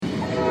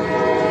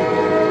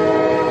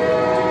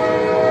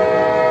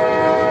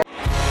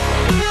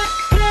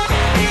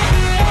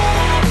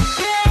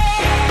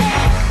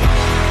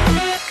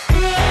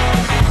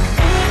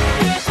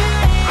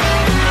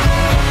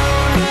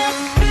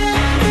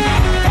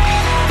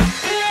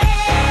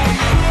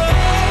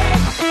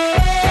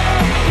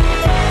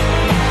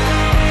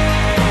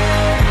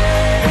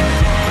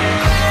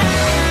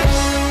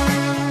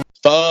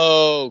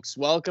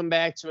Welcome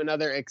back to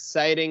another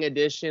exciting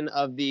edition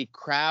of the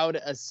Crowd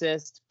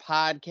Assist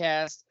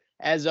podcast.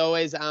 As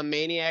always, I'm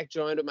Maniac,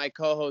 joined with my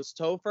co-host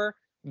Topher.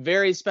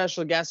 Very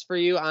special guest for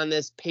you on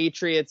this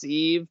Patriots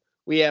Eve.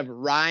 We have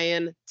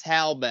Ryan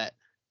Talbot.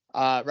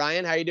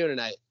 Ryan, how are you doing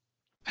tonight?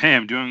 Hey,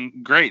 I'm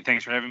doing great.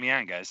 Thanks for having me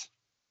on, guys.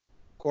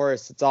 Of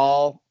course, it's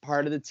all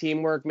part of the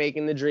teamwork,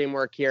 making the dream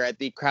work here at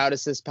the Crowd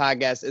Assist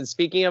podcast. And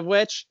speaking of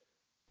which,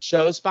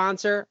 show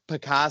sponsor,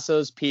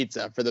 Picasso's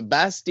Pizza. For the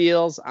best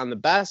deals on the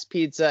best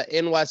pizza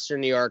in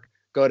Western New York,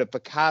 go to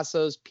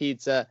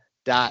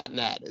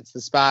picassospizza.net. It's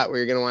the spot where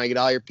you're going to want to get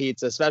all your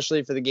pizza,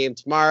 especially for the game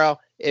tomorrow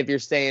if you're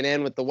staying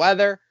in with the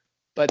weather.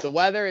 But the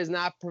weather is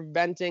not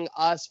preventing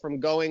us from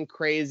going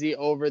crazy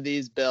over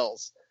these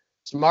Bills.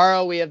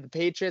 Tomorrow we have the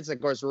Patriots. Of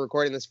course, we're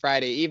recording this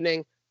Friday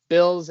evening.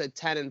 Bills at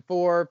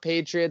 10-4,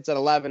 Patriots at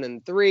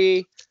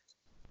 11-3.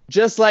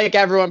 Just like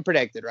everyone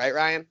predicted, right,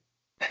 Ryan?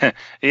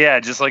 Yeah,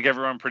 just like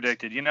everyone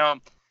predicted. You know,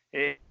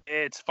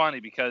 it's funny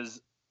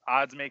because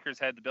odds makers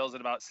had the Bills at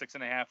about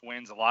 6.5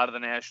 wins. A lot of the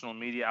national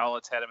media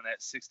outlets had them in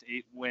that 6 to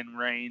 8 win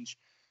range.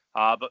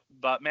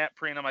 But Matt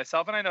Perino,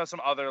 myself, and I know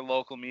some other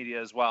local media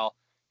as well,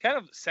 kind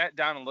of sat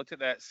down and looked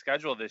at that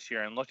schedule this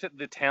year and looked at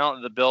the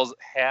talent the Bills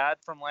had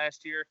from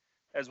last year,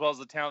 as well as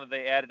the talent that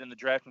they added in the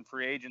draft and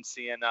free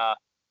agency. And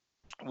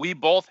we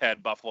both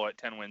had Buffalo at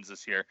 10 wins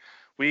this year.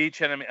 We each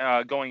had them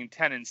going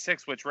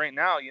 10-6, which right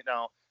now, you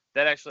know,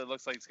 that actually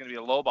looks like it's going to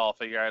be a lowball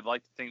figure. I'd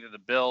like to think that the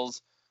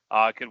Bills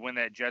could win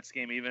that Jets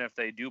game, even if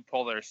they do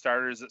pull their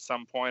starters at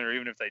some point, or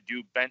even if they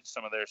do bench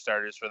some of their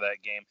starters for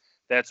that game.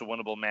 That's a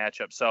winnable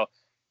matchup. So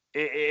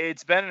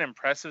it's been an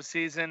impressive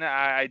season.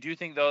 I do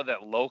think, though,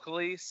 that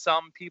locally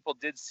some people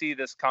did see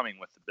this coming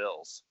with the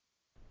Bills.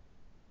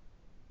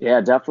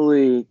 Yeah,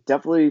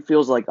 definitely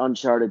feels like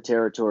uncharted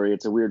territory.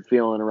 It's a weird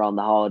feeling around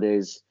the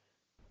holidays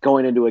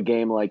going into a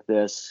game like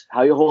this.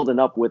 How you holding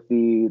up with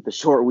the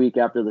short week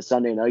after the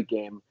Sunday night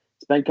game?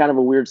 It's been kind of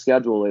a weird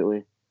schedule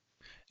lately.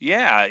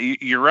 Yeah,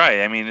 you're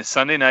right. I mean, the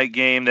Sunday night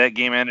game, that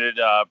game ended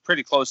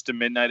pretty close to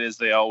midnight, as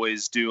they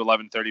always do,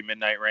 11:30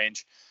 midnight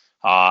range.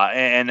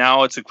 And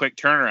now it's a quick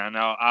turnaround.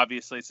 Now,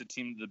 obviously, it's a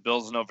team the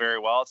Bills know very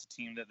well. It's a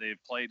team that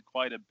they've played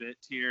quite a bit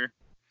here.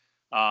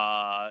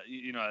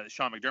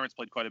 Sean McDermott's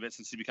played quite a bit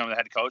since he became the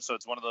head coach, so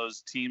it's one of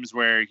those teams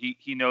where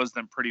he knows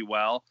them pretty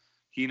well.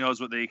 He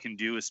knows what they can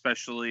do,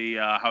 especially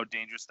how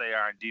dangerous they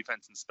are on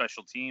defense and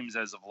special teams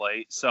as of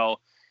late. So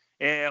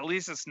at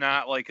least it's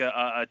not like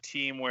a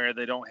team where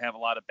they don't have a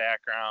lot of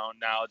background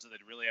knowledge that they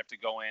really have to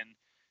go in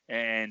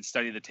and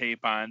study the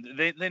tape on.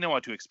 They know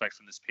what to expect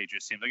from this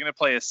Patriots team. They're going to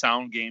play a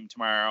sound game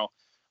tomorrow.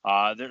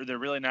 They're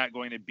really not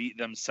going to beat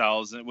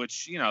themselves,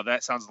 which, you know,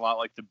 that sounds a lot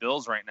like the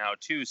Bills right now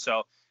too.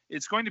 So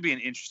it's going to be an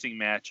interesting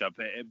matchup.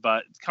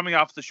 But coming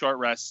off the short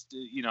rest,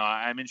 you know,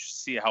 I'm interested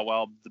to see how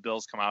well the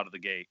Bills come out of the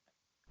gate.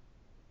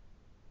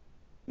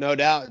 No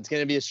doubt. It's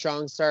going to be a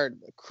strong start.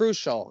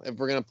 Crucial if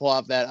we're going to pull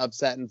off that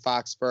upset in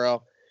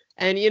Foxborough.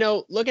 And, you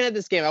know, looking at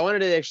this game, I wanted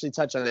to actually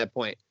touch on that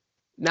point.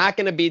 Not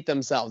going to beat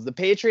themselves. The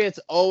Patriots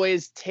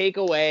always take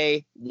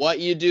away what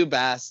you do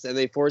best, and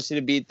they force you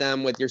to beat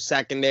them with your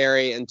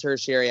secondary and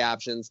tertiary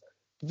options.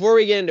 Before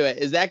we get into it,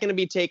 is that going to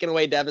be taking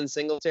away Devin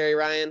Singletary,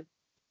 Ryan?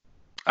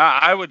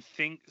 I would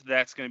think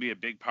that's going to be a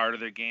big part of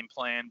their game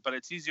plan, but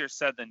it's easier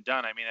said than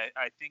done. I mean,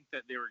 I think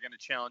that they were going to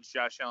challenge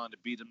Josh Allen to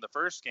beat him the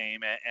first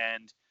game,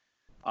 and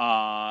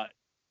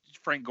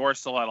Frank Gore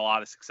still had a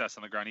lot of success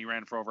on the ground. He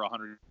ran for over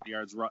 100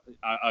 yards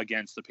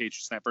against the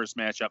Patriots in that first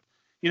matchup.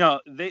 You know,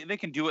 they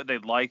can do what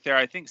they'd like there.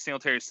 I think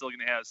Singletary is still going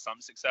to have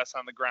some success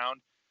on the ground.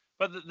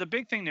 But the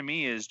big thing to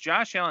me is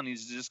Josh Allen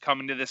needs to just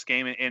come into this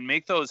game and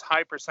make those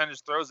high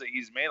percentage throws that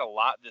he's made a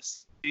lot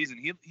this season.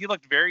 He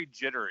looked very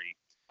jittery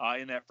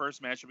in that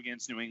first matchup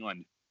against New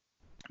England.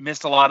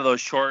 Missed a lot of those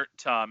short,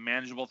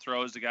 manageable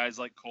throws to guys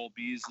like Cole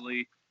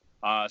Beasley.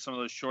 Some of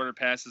those shorter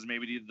passes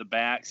maybe to the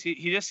backs.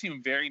 He just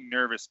seemed very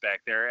nervous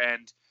back there.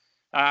 And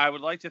I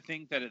would like to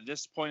think that at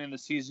this point in the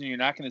season, you're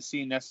not going to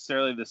see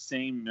necessarily the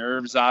same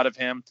nerves out of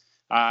him.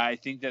 I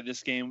think that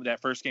that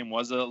first game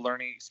was a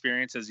learning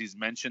experience, as he's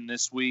mentioned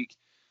this week.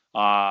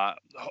 You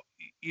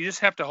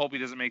just have to hope he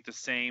doesn't make the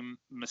same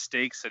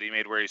mistakes that he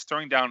made where he's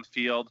throwing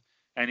downfield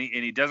and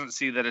he doesn't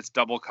see that it's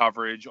double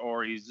coverage,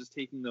 or he's just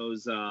taking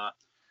those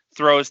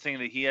throws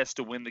thinking that he has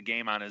to win the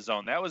game on his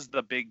own. That was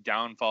the big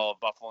downfall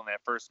of Buffalo in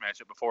that first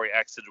matchup before he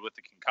exited with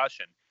the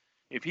concussion.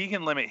 If he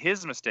can limit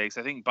his mistakes,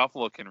 I think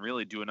Buffalo can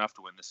really do enough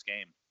to win this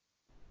game.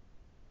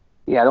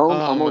 Yeah, it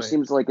almost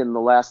seems like in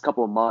the last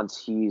couple of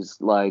months he's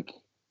like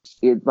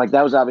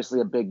that was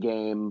obviously a big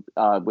game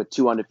with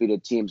two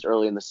undefeated teams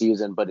early in the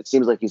season, but it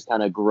seems like he's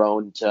kind of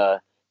grown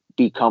to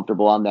be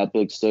comfortable on that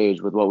big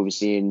stage with what we've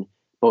seen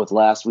both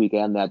last week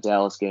and that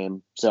Dallas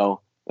game.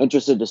 So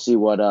interested to see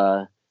what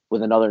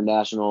with another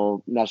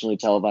nationally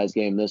televised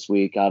game this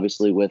week,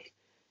 obviously with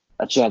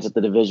a chance at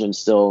the division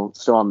still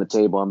on the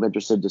table. I'm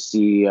interested to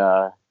see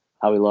how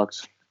he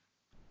looks.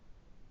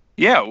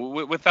 Yeah,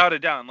 without a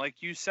doubt. And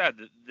like you said,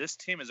 this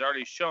team has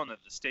already shown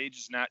that the stage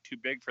is not too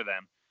big for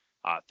them.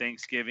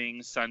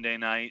 Thanksgiving, Sunday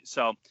night.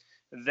 So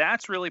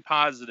that's really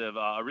positive,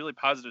 a really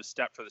positive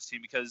step for this team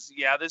because,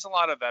 yeah, there's a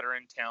lot of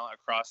veteran talent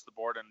across the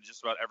board in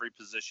just about every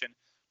position,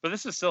 but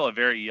this is still a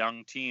very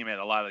young team at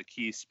a lot of the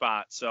key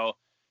spots. So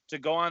to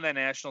go on that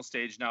national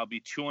stage now,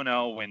 be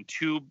 2-0, win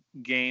 2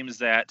 games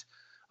that,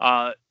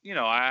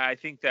 I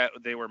think that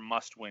they were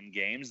must-win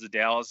games. The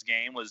Dallas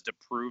game was to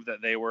prove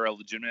that they were a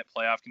legitimate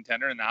playoff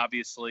contender, and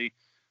obviously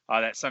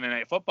that Sunday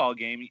Night Football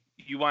game,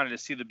 you wanted to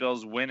see the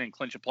Bills win and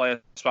clinch a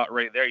playoff spot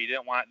right there. You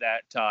didn't want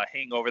that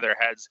hanging over their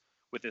heads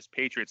with this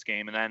Patriots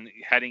game, and then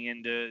heading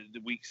into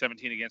the Week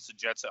 17 against the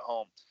Jets at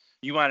home.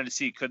 You wanted to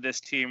see, could this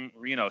team,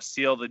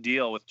 seal the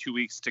deal with 2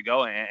 weeks to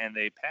go, and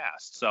they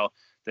passed. So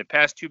they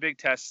passed 2 big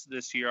tests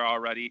this year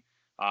already.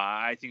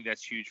 I think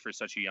that's huge for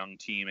such a young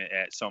team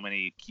at so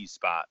many key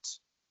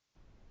spots.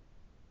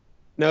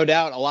 No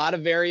doubt. A lot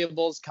of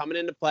variables coming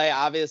into play.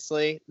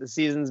 Obviously, the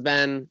season's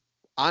been,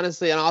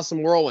 honestly, an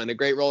awesome whirlwind, a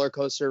great roller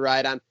coaster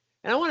ride on.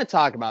 And I want to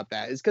talk about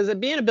that is because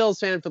being a Bills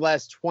fan for the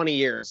last 20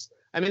 years,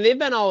 I mean, they've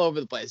been all over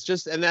the place.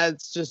 And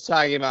that's just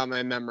talking about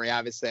my memory.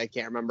 Obviously, I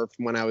can't remember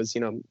from when I was,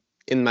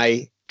 in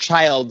my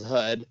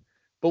childhood.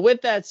 But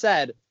with that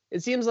said,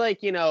 it seems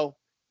like,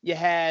 you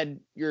had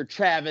your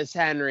Travis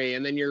Henry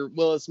and then your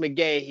Willis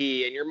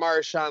McGahee and your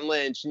Marshawn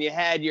Lynch and you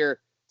had your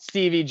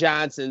Stevie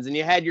Johnsons and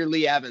you had your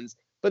Lee Evans.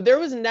 But there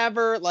was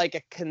never like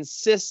a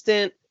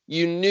consistent,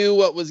 you knew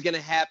what was going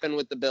to happen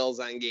with the Bills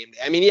on game day.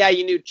 I mean, yeah,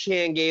 you knew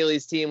Chan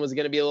Gailey's team was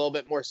going to be a little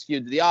bit more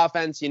skewed to the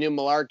offense. You knew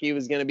Malarkey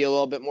was going to be a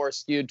little bit more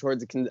skewed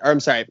towards you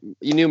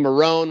knew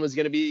Marrone was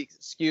going to be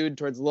skewed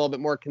towards a little bit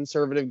more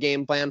conservative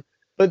game plan.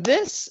 But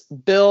this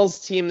Bills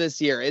team this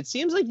year, it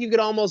seems like you could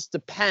almost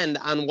depend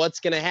on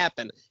what's going to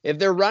happen. If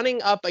they're running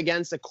up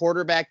against a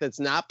quarterback that's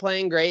not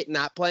playing great,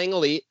 not playing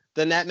elite,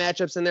 then that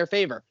matchup's in their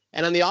favor.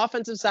 And on the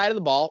offensive side of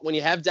the ball, when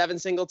you have Devin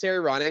Singletary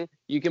running,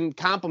 you can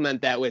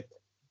complement that with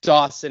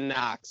Dawson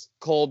Knox,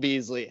 Cole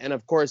Beasley, and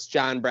of course,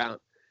 John Brown.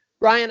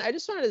 Ryan, I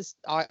just wanted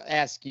to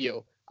ask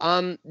you,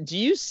 do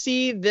you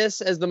see this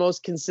as the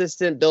most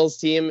consistent Bills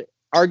team,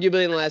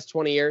 arguably in the last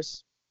 20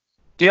 years?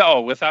 Yeah,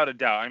 without a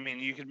doubt. I mean,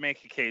 you could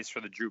make a case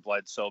for the Drew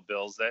Bledsoe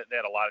Bills. They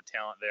had a lot of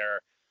talent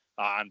there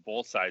on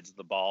both sides of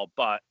the ball,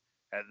 but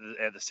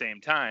at the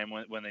same time,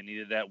 when they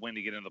needed that win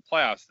to get into the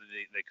playoffs,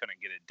 they couldn't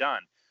get it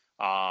done.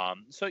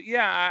 So,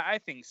 yeah, I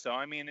think so.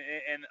 I mean,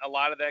 and a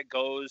lot of that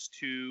goes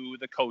to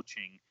the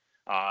coaching.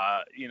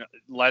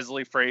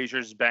 Leslie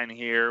Frazier's been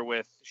here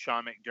with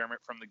Sean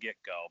McDermott from the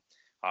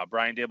get-go.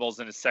 Brian Daboll's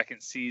in his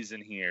second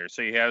season here.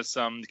 So you have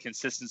some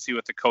consistency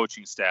with the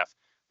coaching staff.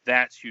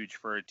 That's huge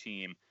for a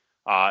team.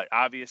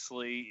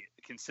 Obviously,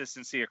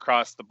 consistency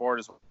across the board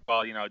as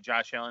well.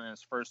 Josh Allen in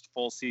his first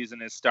full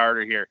season as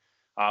starter here.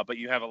 But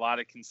you have a lot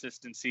of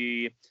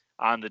consistency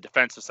on the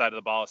defensive side of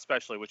the ball,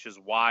 especially, which is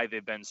why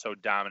they've been so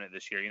dominant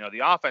this year.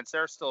 The offense,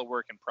 they're still a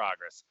work in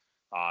progress.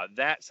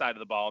 That side of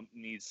the ball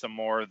needs some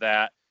more of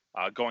that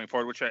going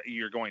forward, which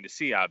you're going to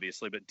see,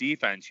 obviously. But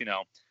defense,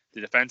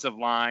 the defensive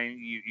line,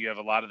 you have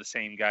a lot of the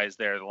same guys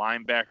there. The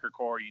linebacker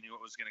core, you knew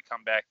it was going to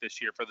come back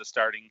this year for the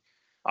starting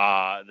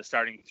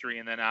 3,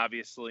 and then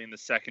obviously in the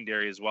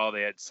secondary as well.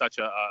 They had such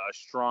a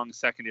strong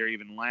secondary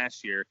even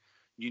last year.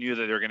 You knew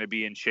that they were going to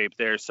be in shape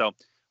there. So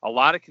a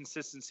lot of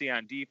consistency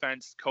on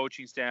defense,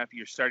 coaching staff.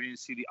 You're starting to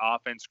see the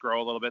offense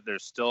grow a little bit.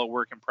 There's still a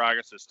work in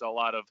progress. There's still a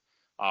lot of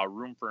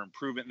room for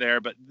improvement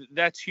there, but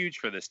that's huge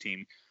for this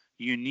team.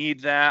 You need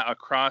that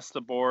across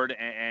the board,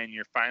 and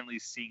you're finally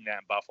seeing that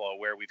in Buffalo,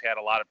 where we've had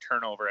a lot of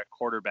turnover at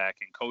quarterback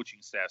and coaching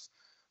staffs,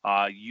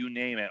 you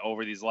name it,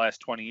 over these last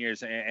 20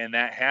 years, and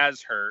that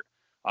has hurt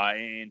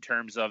in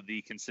terms of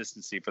the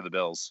consistency for the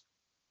Bills.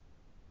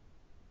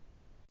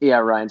 Yeah,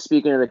 Ryan,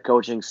 speaking of the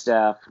coaching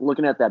staff,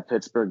 looking at that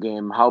Pittsburgh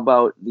game, how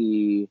about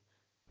paying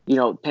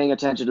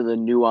attention to the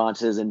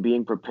nuances and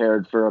being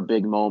prepared for a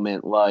big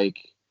moment like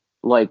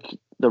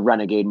the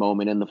Renegade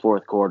moment in the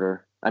fourth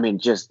quarter? I mean,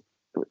 just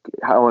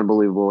how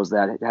unbelievable was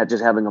that?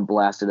 Just having a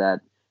blast of that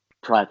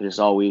practice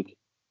all week.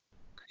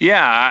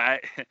 Yeah,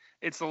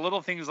 it's the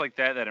little things like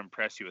that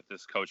impress you with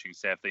this coaching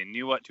staff. They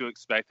knew what to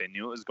expect. They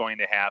knew it was going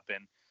to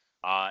happen.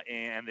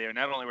 And they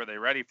not only were they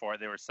ready for it,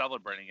 they were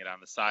celebrating it on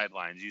the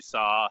sidelines. You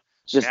saw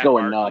just Matt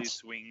going Barkley nuts,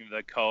 swinging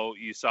the coat.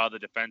 You saw the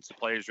defensive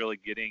players really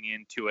getting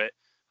into it.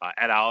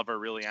 Ed Oliver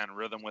really on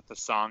rhythm with the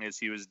song as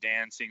he was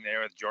dancing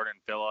there with Jordan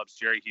Phillips,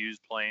 Jerry Hughes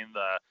playing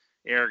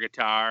the air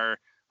guitar.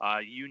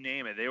 You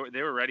name it.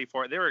 They were ready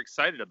for it. They were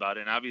excited about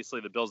it. And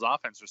obviously the Bills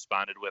offense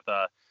responded with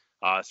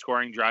a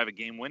scoring drive, a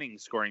game-winning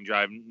scoring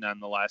drive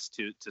nonetheless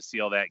to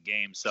seal that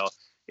game. So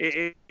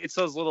it's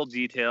those little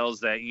details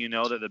that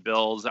that the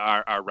Bills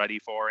are ready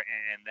for,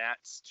 and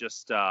that's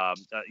just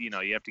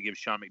you have to give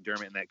Sean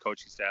McDermott and that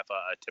coaching staff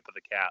a tip of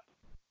the cap.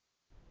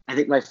 I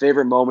think my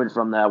favorite moment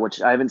from that,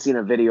 which I haven't seen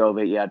a video of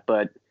it yet,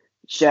 but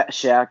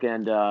Shaq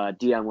and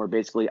Deion were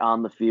basically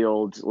on the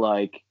field,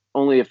 like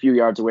only a few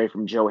yards away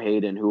from Joe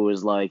Hayden, who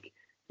was like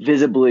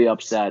visibly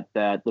upset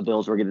that the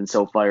Bills were getting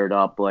so fired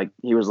up. Like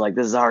he was like,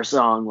 "This is our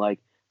song," like,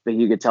 but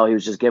you could tell he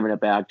was just giving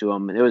it back to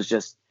him, and it was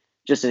just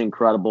an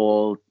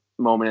incredible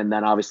moment. And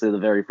then obviously the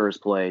very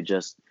first play,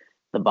 just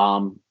the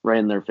bomb right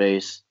in their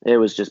face. It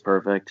was just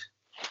perfect.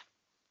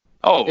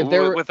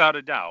 Oh, without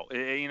a doubt.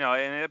 And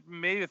it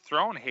may have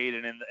thrown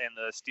Hayden and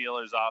the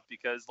Steelers off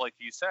because, like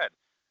you said,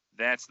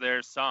 that's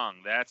their song.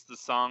 That's the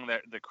song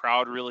that the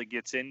crowd really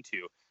gets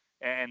into.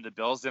 And the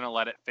Bills didn't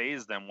let it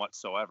faze them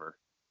whatsoever.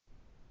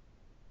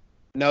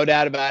 No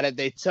doubt about it.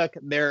 They took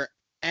their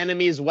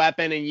enemy's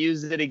weapon and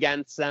used it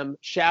against them.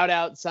 Shout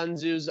out Sun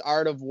Tzu's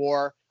Art of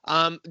War.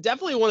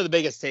 Definitely one of the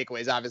biggest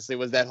takeaways, obviously,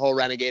 was that whole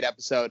Renegade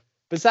episode.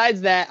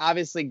 Besides that,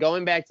 obviously,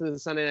 going back to the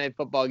Sunday Night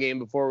Football game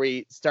before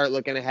we start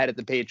looking ahead at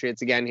the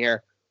Patriots again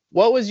here,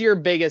 what was your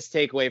biggest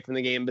takeaway from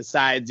the game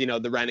besides,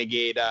 the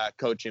Renegade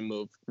coaching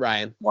move,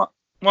 Ryan? Well,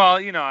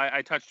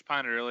 I touched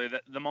upon it earlier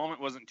that the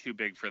moment wasn't too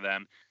big for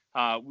them.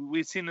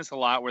 We've seen this a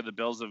lot where the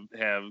Bills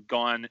have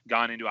gone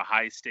into a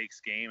high stakes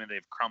game and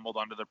they've crumbled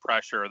under the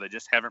pressure, or they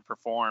just haven't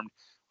performed,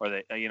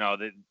 or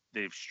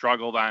they've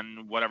struggled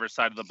on whatever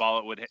side of the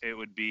ball it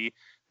would be.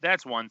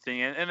 That's one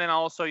thing, and then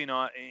also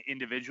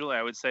individually,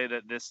 I would say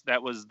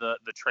that was the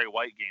Trey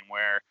White game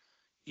where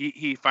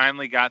he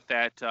finally got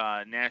that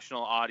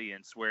national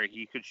audience where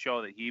he could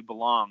show that he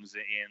belongs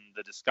in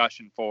the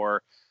discussion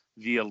for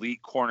the elite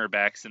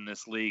cornerbacks in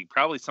this league.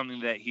 Probably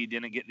something that he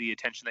didn't get the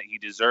attention that he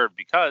deserved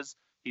because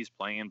he's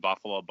playing in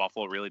Buffalo.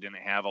 Buffalo really didn't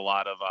have a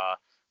lot of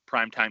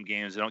primetime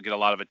games. They don't get a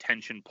lot of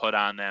attention put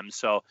on them.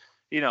 So,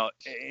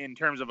 in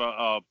terms of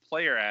a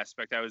player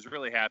aspect, I was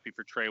really happy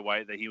for Trey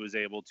White that he was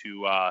able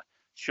to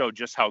show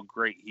just how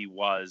great he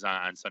was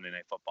on Sunday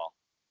Night Football.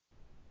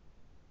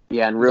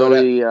 Yeah, and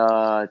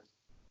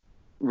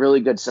really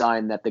good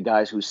sign that the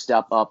guys who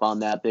step up on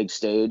that big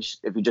stage,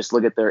 if you just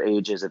look at their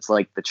ages, it's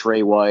like the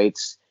Trey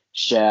Whites,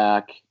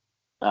 Shaq,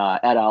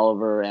 Ed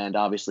Oliver, and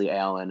obviously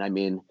Allen. I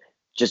mean,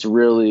 just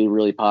really,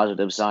 really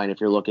positive sign if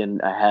you're looking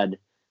ahead,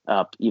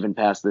 even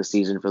past this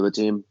season for the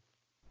team.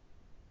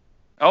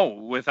 Oh,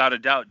 without a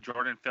doubt.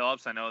 Jordan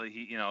Phillips, I know that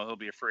he'll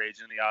be a free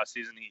agent in the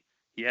offseason.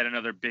 He had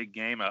another big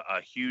game,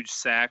 a huge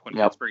sack when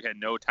Pittsburgh had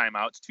no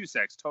timeouts, 2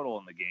 sacks total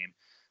in the game.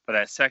 But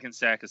that second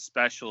sack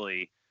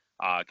especially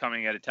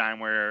coming at a time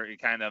where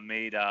it kind of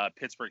made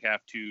Pittsburgh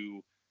have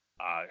to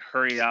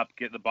hurry up,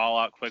 get the ball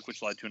out quick,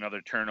 which led to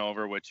another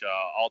turnover, which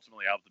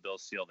ultimately helped the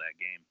Bills seal that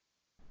game.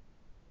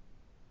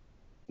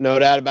 No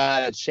doubt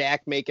about it. Shaq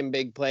making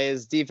big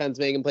plays, defense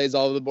making plays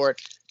all over the board.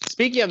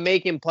 Speaking of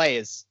making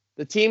plays,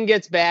 the team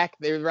gets back.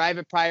 They arrive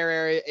at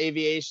Pryor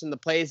Aviation. The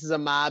place is a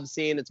mob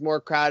scene. It's more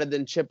crowded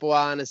than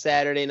Chippewa on a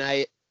Saturday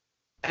night.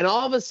 And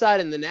all of a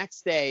sudden, the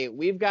next day,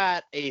 we've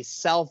got a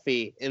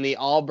selfie in the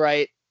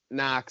Albright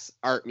Knox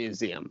Art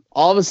Museum.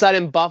 All of a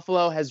sudden,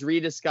 Buffalo has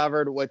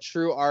rediscovered what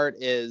true art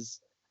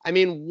is. I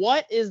mean,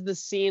 what is the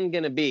scene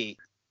going to be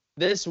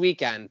this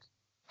weekend?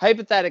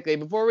 Hypothetically,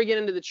 before we get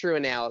into the true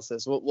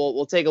analysis,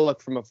 we'll take a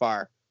look from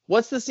afar.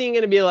 What's the scene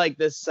going to be like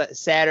this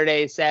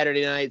Saturday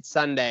night,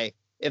 Sunday,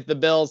 if the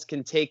Bills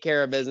can take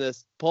care of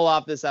business, pull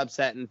off this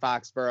upset in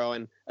Foxborough,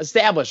 and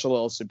establish a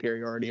little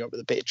superiority over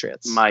the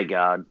Patriots? My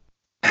God.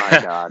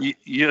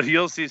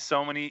 You'll see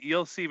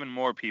you'll see even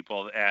more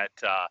people at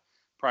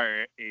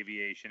Pryor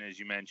Aviation, as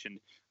you mentioned.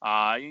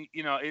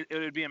 It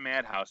would be a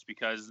madhouse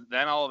because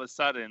then all of a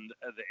sudden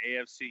the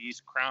AFC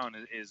East crown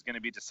is going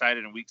to be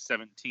decided in Week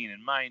 17.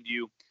 And mind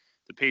you,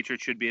 the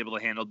Patriots should be able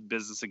to handle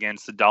business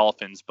against the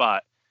Dolphins,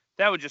 but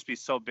that would just be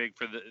so big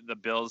for the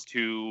Bills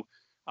to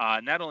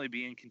not only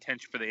be in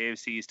contention for the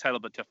AFC East title,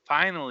 but to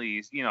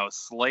finally,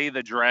 slay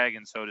the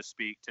dragon, so to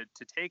speak,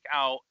 to take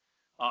out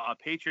a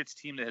Patriots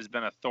team that has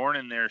been a thorn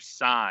in their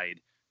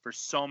side for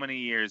so many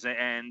years.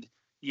 And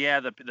yeah,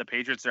 the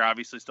Patriots are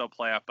obviously still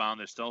playoff bound.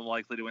 They're still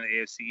likely to win the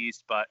AFC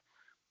East, but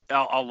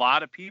a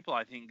lot of people,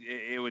 I think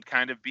it would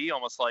kind of be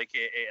almost like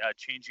a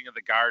changing of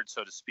the guard,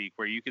 so to speak,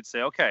 where you could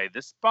say, okay,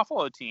 this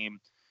Buffalo team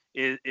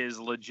is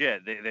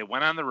legit. They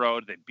went on the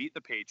road. They beat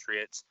the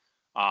Patriots.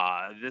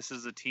 This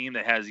is a team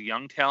that has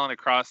young talent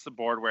across the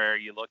board where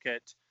you look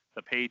at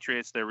the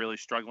Patriots, they're really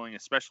struggling,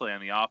 especially on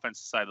the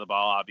offensive side of the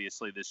ball,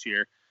 obviously, this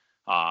year.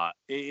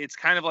 It's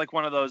kind of like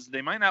one of those,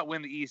 they might not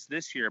win the East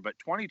this year, but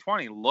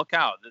 2020, look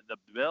out. The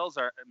Bills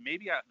are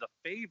maybe the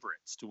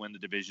favorites to win the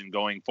division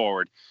going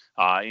forward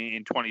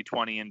in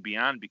 2020 and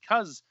beyond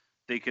because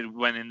they could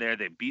win in there.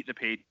 They beat the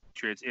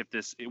Patriots if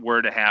this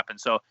were to happen.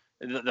 So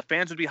the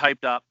fans would be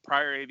hyped up.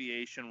 Pryor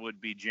Aviation would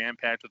be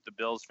jam-packed with the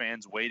Bills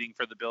fans waiting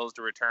for the Bills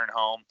to return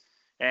home.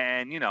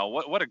 And,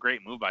 what a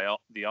great move by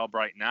the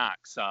Albright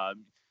Knox.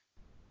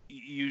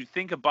 You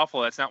think of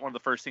Buffalo, that's not one of the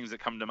first things that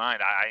come to mind.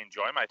 I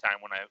enjoy my time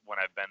when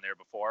I've been there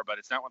before, but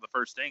it's not one of the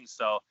first things.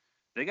 So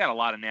they got a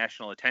lot of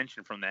national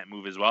attention from that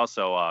move as well.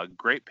 So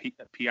great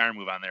PR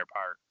move on their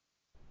part.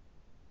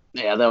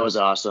 Yeah, that was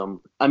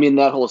awesome. I mean,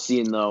 that whole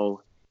scene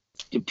though,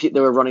 they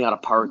were running out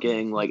of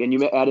parking, and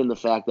you add in the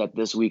fact that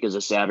this week is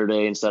a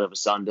Saturday instead of a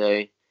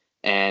Sunday,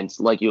 and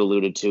like you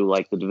alluded to,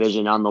 like the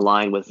division on the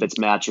line with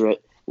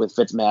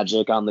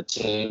Fitzmagic on the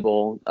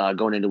table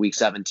going into Week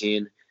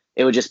 17,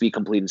 it would just be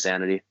complete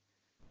insanity.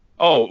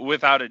 Oh,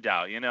 without a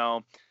doubt.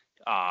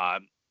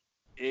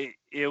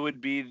 It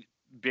would be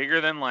bigger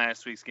than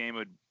last week's game.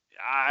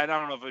 I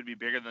don't know if it would be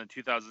bigger than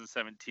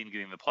 2017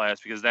 getting the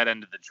playoffs because that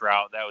ended the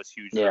drought. That was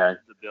huge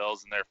for the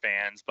Bills and their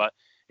fans. But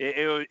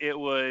it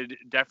would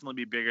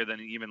definitely be bigger than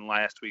even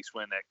last week's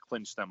win that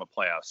clinched them a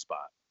playoff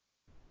spot.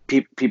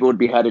 People would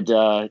be headed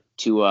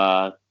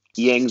to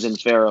Yings and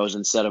Pharaohs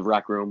instead of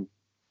Rec Room.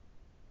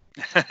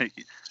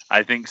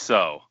 I think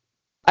so.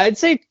 I'd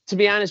say, to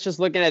be honest, just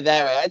looking at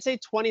that way, I'd say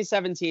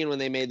 2017 when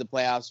they made the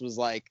playoffs was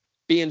like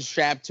being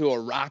strapped to a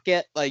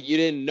rocket. Like you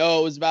didn't know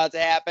it was about to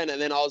happen,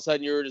 and then all of a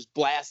sudden you were just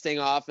blasting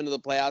off into the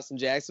playoffs in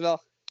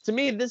Jacksonville. To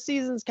me, this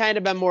season's kind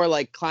of been more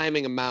like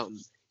climbing a mountain.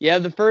 You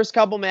have the first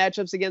couple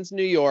matchups against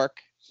New York,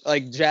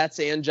 like Jets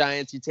and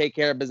Giants. You take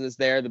care of business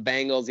there, the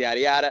Bengals, yada,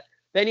 yada.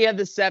 Then you have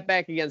the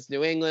setback against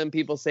New England.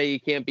 People say you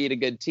can't beat a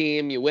good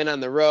team. You win on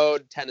the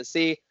road,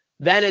 Tennessee.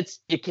 Then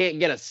you can't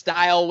get a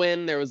style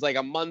win. There was like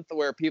a month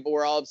where people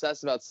were all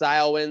obsessed about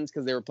style wins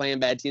because they were playing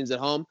bad teams at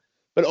home.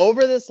 But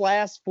over this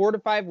last 4 to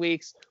 5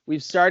 weeks,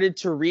 we've started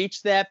to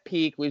reach that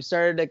peak. We've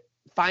started to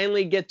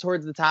finally get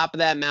towards the top of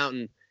that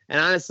mountain. And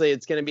honestly,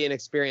 it's going to be an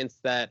experience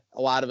that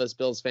a lot of us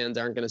Bills fans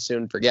aren't going to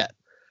soon forget.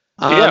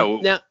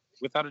 Now,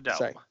 without a doubt.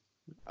 Sorry.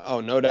 Oh,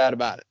 no doubt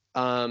about it.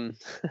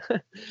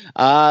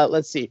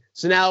 Let's see.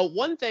 So now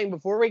one thing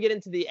before we get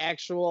into the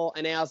actual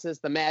analysis,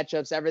 the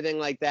matchups, everything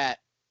like that,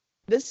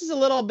 this is a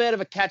little bit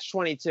of a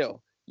catch-22.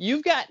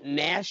 You've got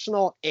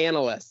national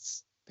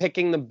analysts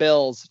picking the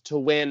Bills to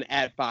win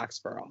at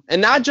Foxborough.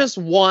 And not just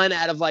one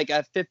out of like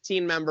a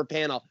 15-member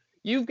panel.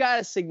 You've got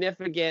a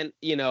significant,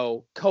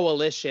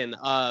 coalition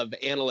of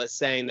analysts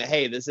saying that,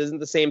 hey, this isn't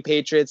the same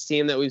Patriots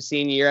team that we've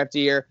seen year after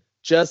year,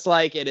 just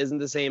like it isn't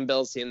the same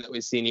Bills team that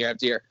we've seen year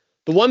after year.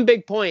 The one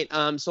big point,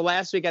 so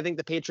last week I think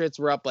the Patriots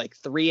were up like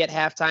 3 at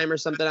halftime or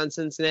something on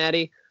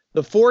Cincinnati.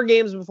 The 4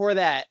 games before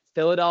that,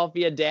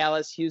 Philadelphia,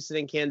 Dallas, Houston,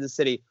 and Kansas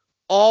City,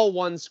 all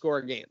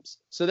one-score games.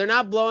 So they're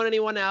not blowing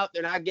anyone out.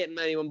 They're not getting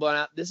anyone blown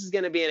out. This is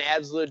going to be an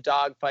absolute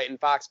dogfight in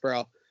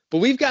Foxborough. But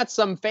we've got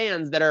some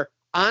fans that are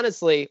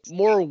honestly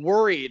more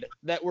worried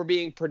that we're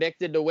being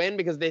predicted to win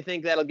because they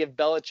think that'll give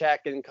Belichick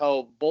and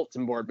co.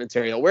 bulletin board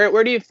material.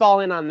 Where do you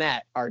fall in on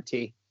that, RT?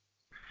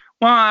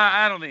 Well,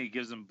 I don't think it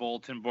gives them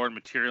bulletin board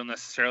material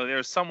necessarily. There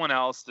was someone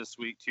else this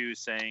week, too,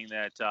 saying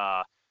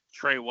that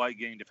Trey White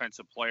getting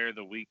Defensive Player of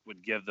the Week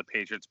would give the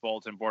Patriots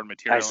bulletin board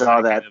material. I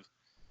saw that.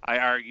 I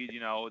argued,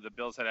 the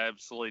Bills had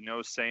absolutely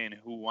no say in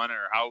who won it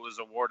or how it was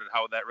awarded.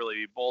 How would that really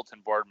be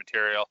bulletin board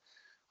material?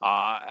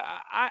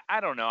 I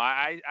don't know.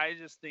 I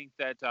just think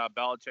that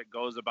Belichick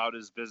goes about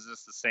his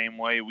business the same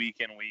way week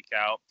in, week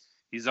out.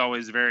 He's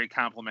always very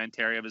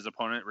complimentary of his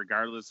opponent,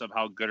 regardless of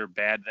how good or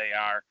bad they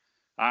are.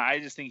 I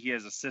just think he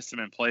has a system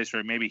in place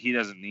where maybe he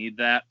doesn't need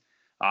that.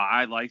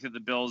 I like that the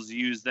Bills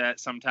use that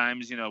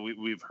sometimes.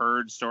 We've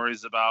heard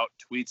stories about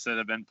tweets that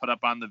have been put up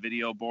on the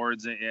video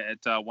boards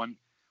at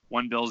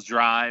one Bills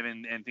Drive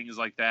and things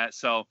like that.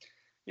 So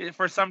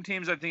for some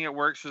teams, I think it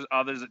works. For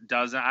others, it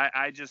doesn't.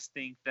 I just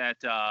think that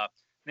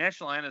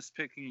national analysts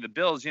picking the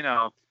Bills,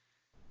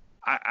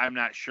 I'm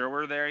not sure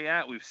we're there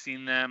yet. We've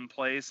seen them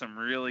play some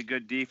really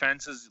good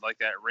defenses, like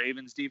that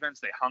Ravens defense.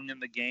 They hung in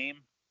the game.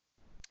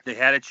 They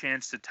had a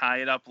chance to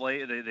tie it up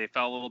late. They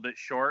fell a little bit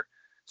short.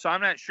 So I'm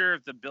not sure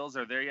if the Bills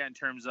are there yet in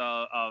terms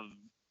of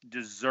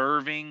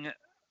deserving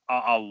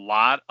a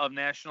lot of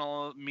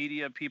national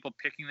media people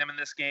picking them in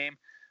this game.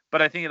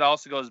 But I think it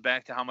also goes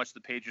back to how much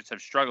the Patriots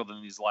have struggled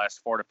in these last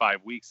 4 to 5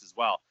 weeks as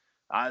well.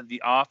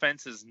 The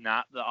offense is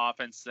not the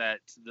offense that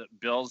the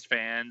Bills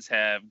fans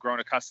have grown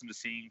accustomed to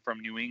seeing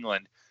from New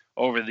England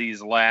over the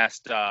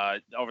last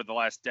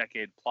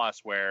decade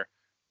plus, where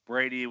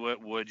Brady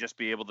would just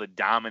be able to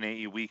dominate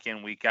you week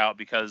in, week out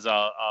because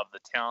of the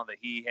talent that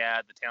he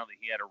had, the talent that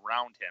he had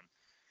around him.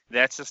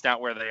 That's just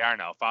not where they are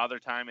now. Father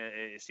Time,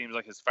 it seems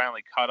like, has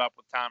finally caught up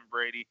with Tom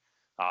Brady.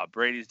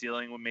 Brady's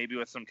dealing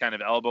with some kind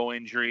of elbow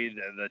injury.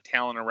 The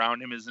talent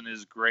around him isn't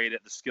as great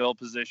at the skill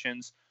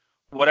positions.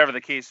 Whatever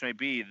the case may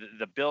be,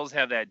 the Bills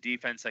have that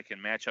defense that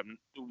can match up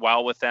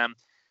well with them.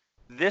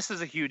 This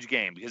is a huge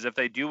game because if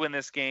they do win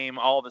this game,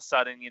 all of a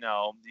sudden, you're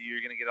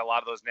going to get a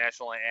lot of those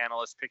national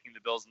analysts picking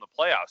the Bills in the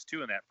playoffs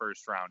too in that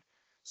first round.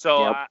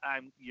 So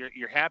yep.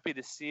 You're happy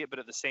to see it, but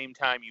at the same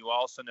time, you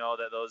also know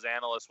that those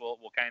analysts will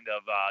kind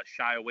of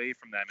shy away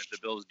from them if the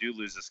Bills do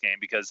lose this game,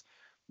 because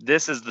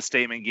this is the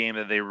statement game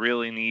that they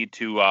really need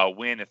to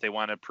win if they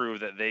want to prove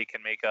that they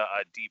can make a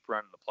deep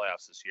run in the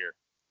playoffs this year.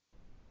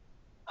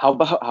 How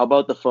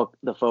about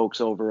the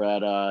folks over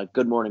at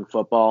Good Morning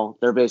Football?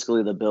 They're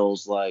basically the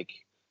Bills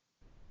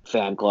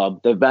fan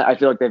club. I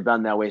feel like they've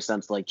been that way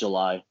since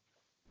July.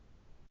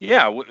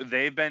 Yeah,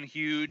 they've been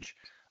huge.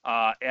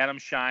 Adam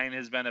Shine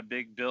has been a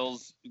big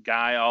Bills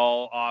guy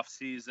all off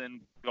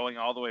season, going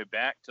all the way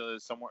back to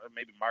somewhere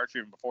maybe March or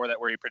even before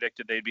that, where he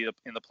predicted they'd be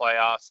in the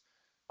playoffs.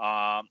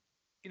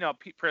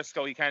 Pete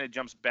Prisco, he kind of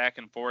jumps back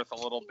and forth a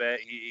little bit.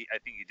 I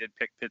think he did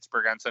pick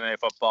Pittsburgh on Sunday Night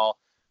Football,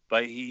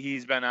 but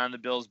he's been on the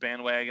Bills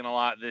bandwagon a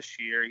lot this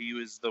year. He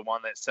was the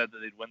one that said that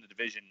they'd win the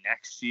division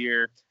next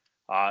year.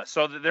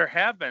 So there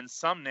have been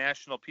some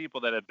national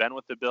people that have been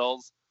with the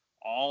Bills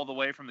all the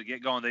way from the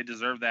get-go, and they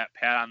deserve that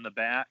pat on the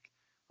back,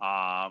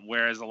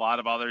 whereas a lot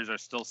of others are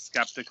still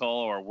skeptical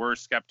or were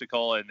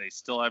skeptical, and they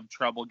still have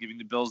trouble giving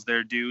the Bills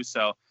their due.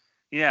 So,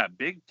 Yeah,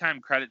 big time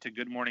credit to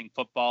Good Morning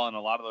Football and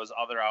a lot of those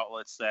other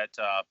outlets that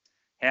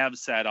have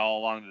said all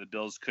along that the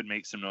Bills could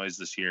make some noise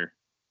this year.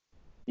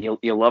 You'll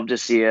love to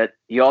see it.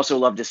 You also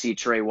love to see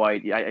Trey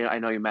White. I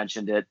know you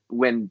mentioned it,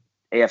 win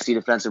AFC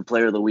Defensive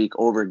Player of the Week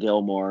over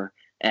Gilmore,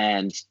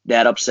 and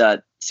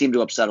that seemed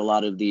to upset a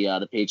lot of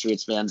the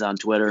Patriots fans on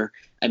Twitter.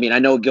 I mean, I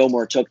know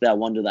Gilmore took that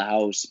one to the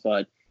house,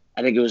 but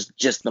I think it was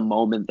just the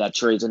moment that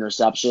Trey's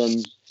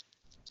interception,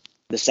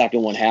 the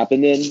second one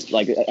happened in.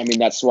 Like, I mean,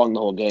 that swung the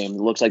whole game.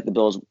 It looks like the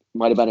Bills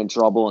might have been in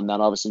trouble, and then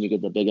all of a sudden you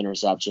get the big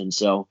interception.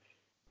 So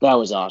that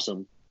was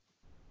awesome.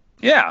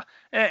 Yeah,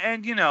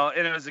 and you know,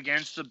 and it was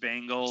against the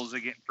Bengals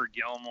again for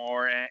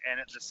Gilmore, and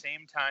at the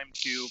same time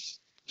too,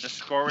 the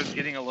score was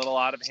getting a little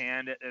out of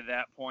hand at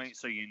that point,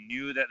 so you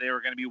knew that they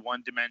were going to be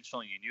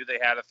one-dimensional. You knew they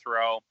had to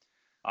throw.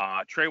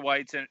 Trey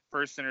White's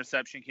first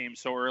interception came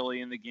so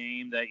early in the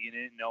game that you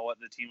didn't know what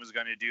the team was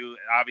going to do.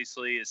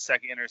 Obviously, his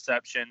second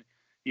interception,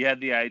 you had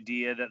the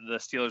idea that the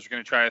Steelers were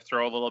going to try to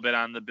throw a little bit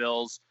on the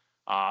Bills,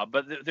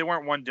 but they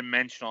weren't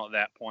one-dimensional at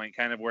that point,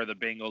 kind of where the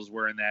Bengals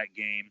were in that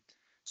game.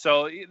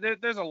 So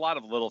there's a lot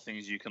of little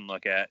things you can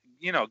look at.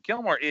 You know,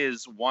 Gilmore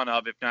is one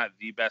of, if not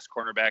the best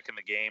cornerback in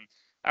the game.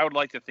 I would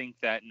like to think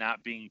that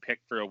not being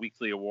picked for a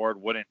weekly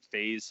award wouldn't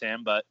faze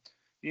him, but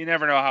you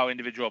never know how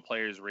individual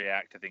players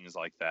react to things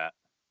like that.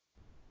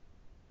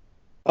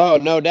 Oh,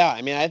 no doubt.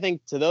 I mean, I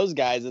think to those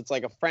guys, it's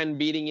like a friend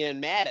beating you in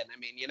Madden. I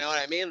mean, you know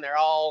what I mean? They're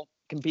all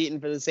competing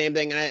for the same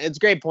thing. And it's a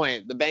great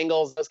point. The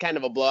Bengals was kind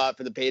of a blowout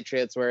for the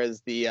Patriots,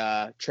 whereas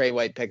the Trey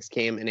White picks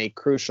came in a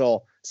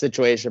crucial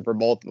situation for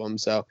both of them.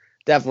 So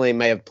definitely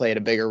may have played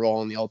a bigger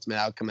role in the ultimate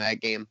outcome of that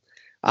game.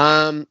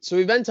 So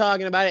we've been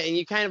talking about it, and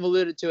you kind of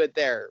alluded to it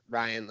there,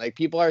 Ryan. Like,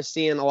 people are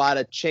seeing a lot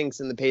of chinks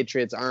in the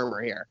Patriots'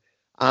 armor here.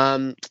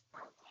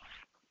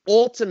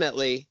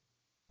 Ultimately,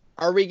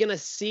 are we going to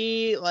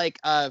see like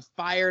a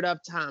fired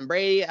up Tom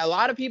Brady? A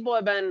lot of people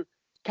have been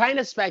kind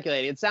of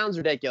speculating. It sounds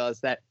ridiculous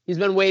that he's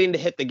been waiting to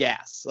hit the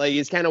gas. Like,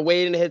 he's kind of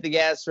waiting to hit the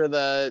gas for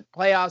the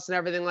playoffs and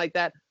everything like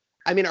that.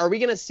 I mean, are we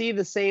going to see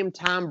the same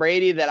Tom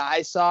Brady that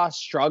I saw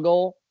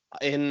struggle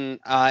in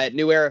at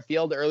New Era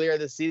Field earlier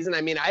this season?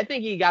 I mean, I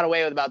think he got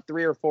away with about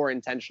 3 or 4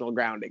 intentional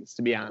groundings,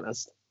 to be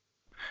honest.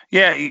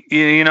 Yeah,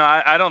 you know,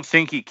 I don't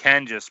think he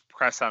can just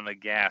press on the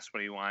gas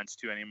when he wants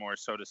to anymore,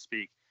 so to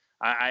speak.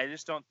 I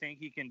just don't think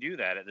he can do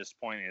that at this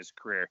point in his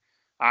career.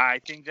 I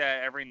think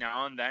that every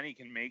now and then he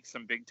can make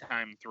some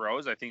big-time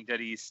throws. I think that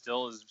he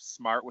still is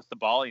smart with the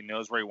ball. He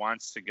knows where he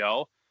wants to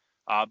go.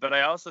 But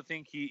I also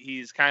think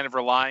he's kind of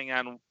relying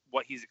on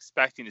what he's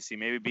expecting to see,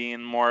 maybe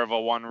being more of a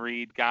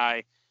one-read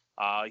guy.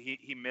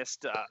 He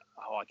missed,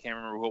 I can't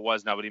remember who it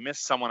was now, but he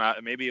missed someone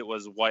out. Maybe it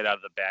was White out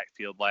of the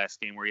backfield last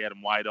game where he had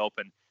him wide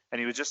open.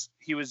 And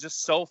he was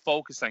just so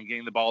focused on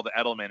getting the ball to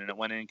Edelman, and it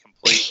went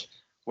incomplete,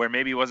 where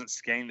maybe he wasn't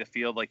scanning the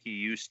field like he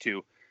used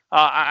to.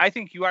 I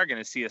think you are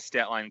going to see a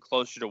stat line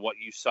closer to what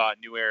you saw at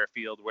New Era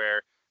Field,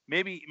 where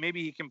maybe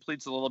he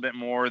completes a little bit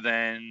more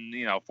than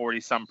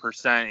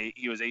 40-some%.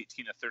 He was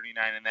 18 of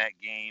 39 in that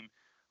game,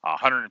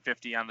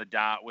 150 on the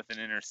dot with an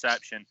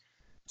interception.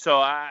 So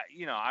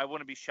I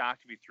wouldn't be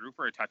shocked if he threw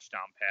for a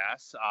touchdown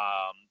pass.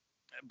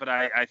 But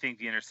I think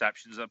the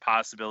interception is a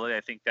possibility.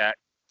 I think that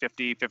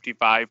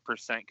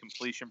 55%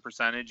 completion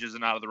percentage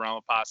isn't out of the realm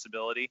of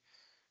possibility.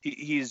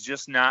 He's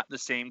just not the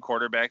same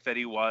quarterback that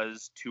he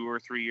was 2 or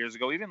 3 years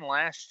ago, even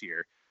last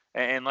year.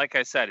 And like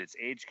I said, it's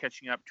age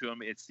catching up to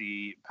him. It's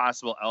the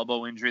possible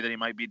elbow injury that he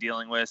might be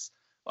dealing with.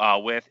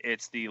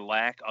 It's the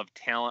lack of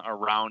talent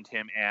around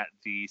him at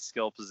the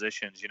skill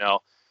positions.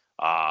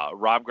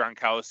 Rob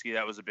Gronkowski,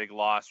 that was a big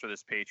loss for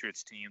this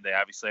Patriots team. They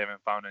obviously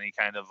haven't found any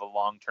kind of a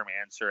long-term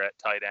answer at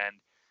tight end.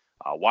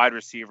 Wide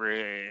receiver,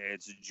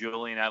 it's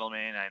Julian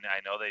Edelman. I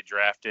know they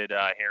drafted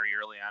Harry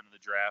early on in the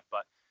draft,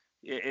 but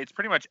it's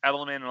pretty much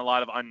Edelman and a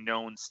lot of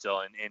unknowns still.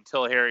 And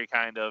until Harry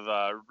kind of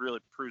really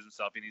proves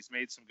himself, and he's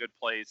made some good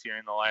plays here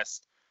in the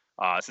last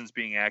since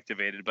being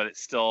activated, but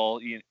it's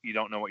still you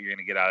don't know what you're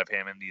going to get out of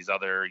him and these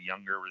other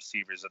younger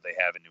receivers that they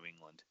have in New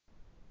England.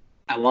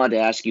 I wanted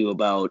to ask you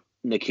about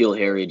N'Keal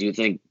Harry.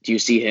 Do you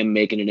see him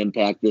making an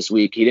impact this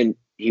week? He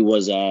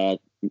was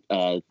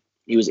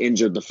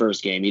injured the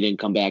first game. He didn't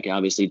come back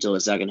obviously till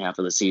the second half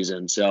of the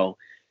season. So,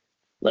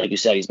 like you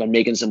said, he's been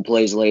making some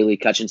plays lately,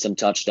 catching some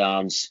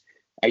touchdowns.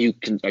 Are you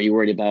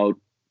worried about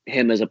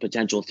him as a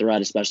potential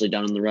threat, especially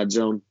down in the red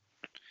zone?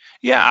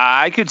 Yeah,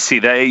 I could see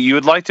that. You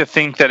would like to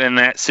think that in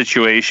that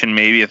situation,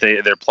 maybe if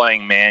they're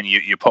playing man,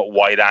 you put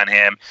White on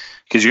him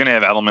because you're going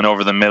to have Edelman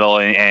over the middle,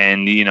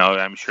 and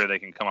I'm sure they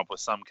can come up with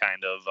some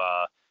kind of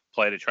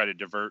play to try to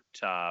divert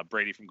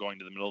Brady from going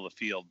to the middle of the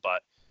field.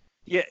 But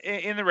yeah,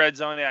 in the red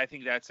zone, I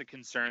think that's a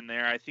concern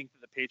there. I think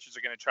that the Patriots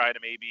are going to try to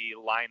maybe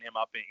line him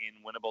up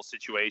in winnable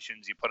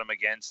situations. You put him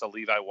against a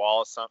Levi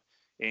Wallace.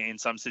 In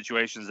some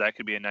situations, that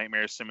could be a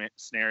nightmare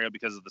scenario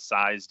because of the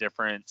size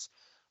difference.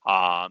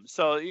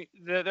 So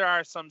there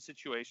are some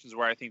situations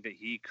where I think that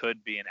he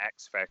could be an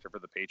X factor for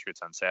the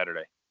Patriots on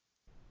Saturday.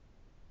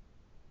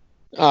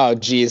 Oh,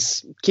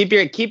 geez. Keep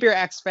your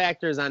X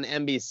factors on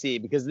NBC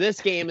because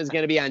this game is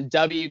going to be on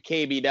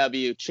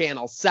WKBW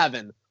Channel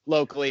 7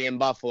 locally in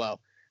Buffalo.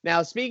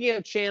 Now, speaking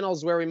of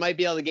channels where we might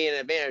be able to gain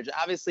an advantage,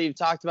 obviously you've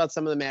talked about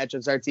some of the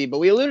matchups, RT, but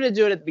we alluded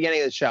to it at the beginning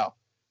of the show.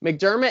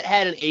 McDermott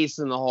had an ace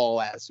in the hole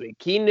last week.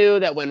 He knew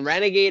that when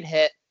Renegade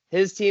hit,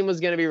 his team was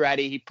going to be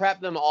ready. He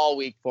prepped them all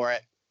week for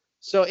it.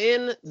 So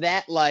in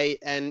that light,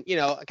 and,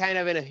 kind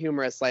of in a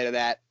humorous light of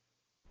that,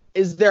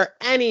 is there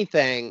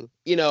anything,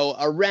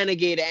 a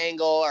Renegade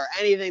angle or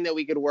anything that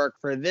we could work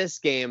for this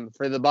game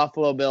for the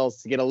Buffalo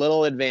Bills to get a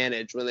little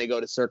advantage when they go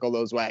to circle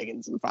those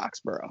wagons in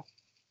Foxborough?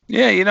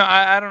 Yeah,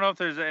 I don't know if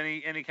there's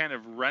any kind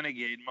of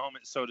Renegade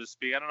moment, so to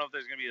speak. I don't know if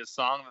there's going to be a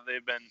song that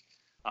they've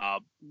been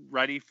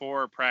ready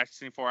for,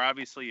 practicing for.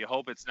 Obviously, you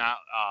hope it's not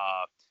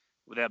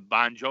with that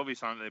Bon Jovi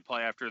song that they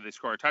play after they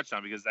score a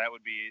touchdown, because that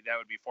would be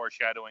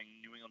foreshadowing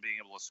New England being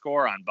able to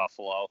score on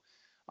Buffalo.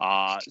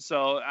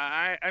 So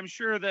I'm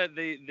sure that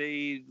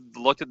they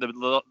looked at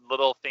the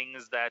little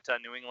things that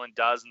New England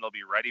does, and they'll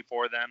be ready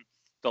for them.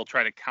 They'll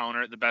try to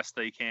counter it the best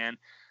they can.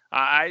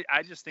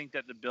 I just think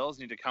that the Bills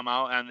need to come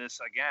out on this,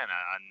 again,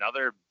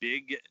 another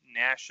big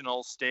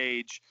national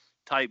stage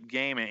type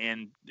game,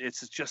 and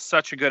it's just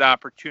such a good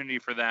opportunity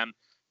for them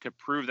to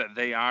prove that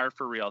they are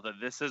for real, that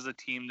this is a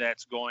team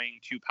that's going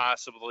to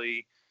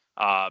possibly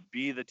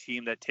be the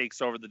team that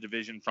takes over the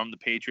division from the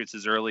Patriots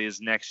as early as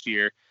next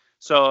year.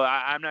 So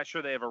I'm not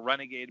sure they have a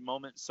Renegade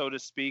moment, so to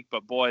speak,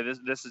 but boy,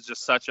 this is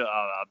just such a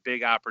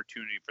big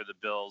opportunity for the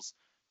Bills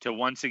to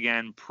once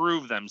again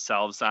prove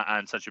themselves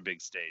on such a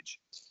big stage.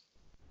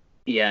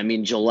 Yeah, I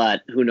mean,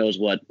 Gillette, who knows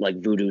what,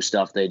 voodoo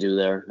stuff they do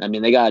there. I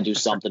mean, they got to do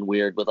something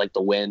weird with,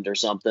 the wind or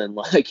something.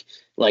 That's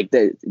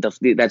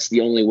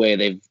the only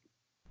way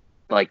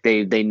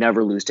they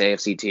never lose to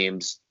AFC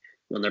teams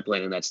when they're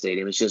playing in that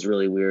stadium. It's just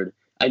really weird.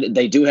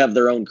 They do have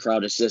their own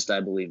crowd assist, I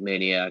believe,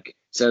 Maniac.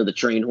 Instead of the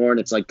train horn,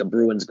 it's like the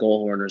Bruins goal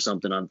horn or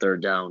something on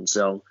third down.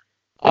 So,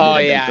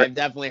 I've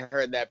definitely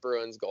heard that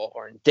Bruins goal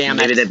horn. Damn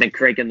it. Maybe they've been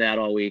cranking that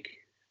all week.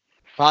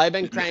 Probably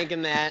been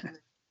cranking that.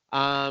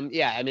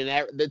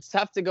 It's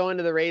tough to go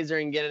into the Razor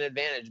and get an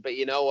advantage, but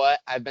you know what?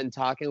 I've been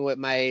talking with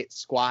my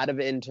squad of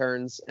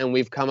interns, and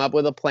we've come up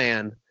with a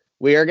plan.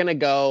 We are going to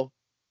go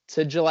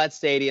to Gillette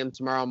Stadium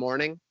tomorrow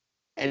morning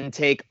and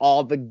take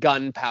all the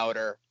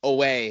gunpowder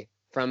away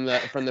from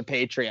the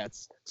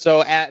Patriots.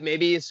 So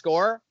maybe you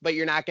score, but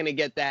you're not going to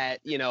get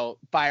that,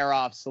 fire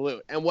off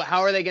salute. And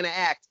how are they going to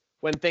act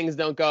when things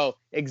don't go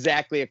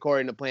exactly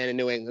according to plan in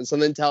New England?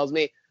 Something tells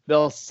me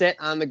they'll sit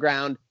on the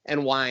ground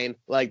and whine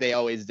like they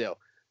always do.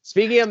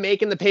 Speaking of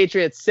making the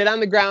Patriots sit on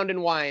the ground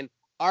and whine,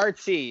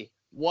 RT,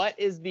 what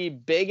is the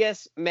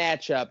biggest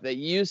matchup that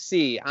you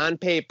see on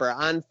paper,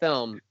 on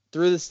film,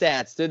 through the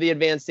stats, through the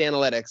advanced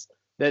analytics,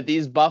 that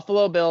these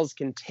Buffalo Bills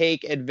can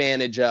take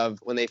advantage of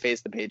when they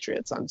face the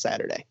Patriots on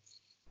Saturday?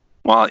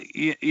 Well,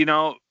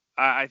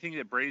 I think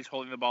that Brady's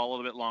holding the ball a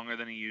little bit longer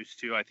than he used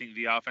to. I think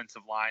the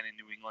offensive line in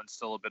New England's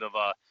still a bit of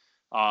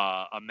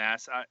a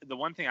mess. The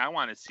one thing I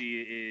want to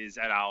see is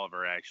Ed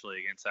Oliver, actually,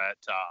 against that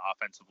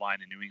offensive line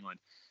in New England,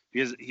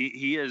 because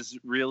he has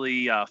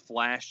really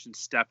flashed and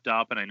stepped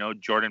up. And I know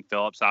Jordan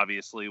Phillips,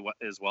 obviously,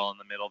 as well in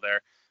the middle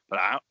there. But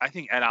I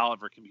think Ed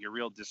Oliver can be a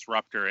real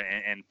disruptor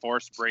and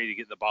force Brady to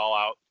get the ball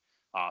out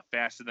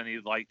faster than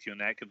he'd like to.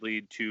 And that could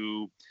lead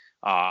to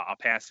a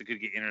pass that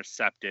could get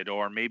intercepted,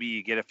 or maybe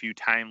you get a few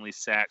timely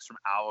sacks from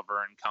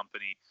Oliver and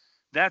company.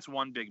 That's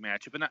one big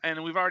matchup.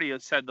 And we've already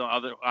said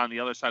on the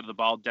other side of the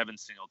ball, Devin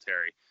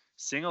Singletary.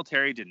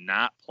 Singletary did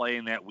not play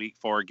in that Week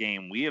 4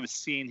 game. We have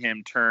seen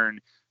him turn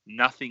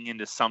nothing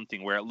into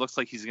something where it looks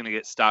like he's going to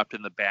get stopped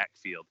in the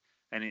backfield,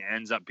 and it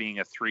ends up being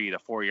a 3 to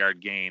 4 yard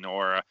gain,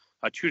 or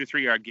a 2 to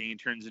 3 yard gain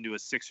turns into a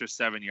 6 or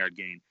 7 yard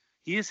gain.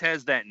 He just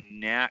has that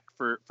knack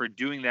for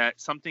doing that,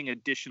 something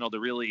additional to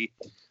really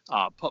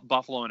put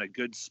Buffalo in a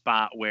good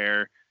spot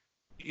where,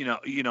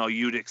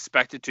 you'd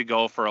expect it to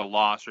go for a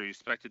loss, or you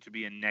expect it to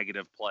be a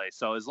negative play.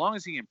 So as long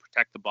as he can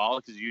protect the ball,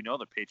 because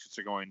the Patriots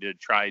are going to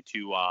try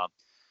to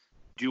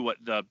do what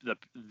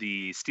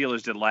the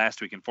Steelers did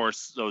last week and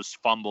force those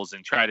fumbles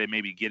and try to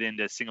maybe get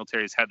into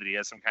Singletary's head that he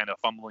has some kind of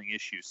fumbling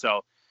issue.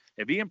 So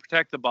if he can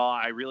protect the ball,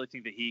 I really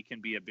think that he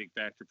can be a big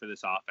factor for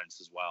this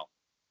offense as well.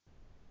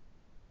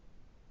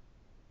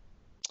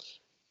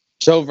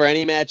 So for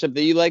any matchup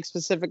that you like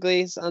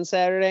specifically on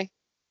Saturday?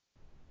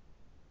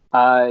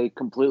 I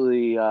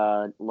completely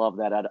love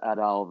that Ed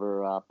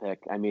Oliver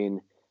pick. I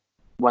mean,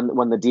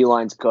 when the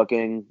D-line's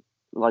cooking,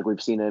 like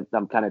we've seen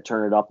them kind of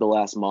turn it up the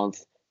last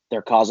month,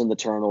 they're causing the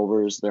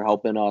turnovers. They're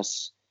helping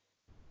us.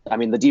 I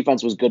mean, the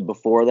defense was good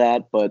before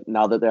that, but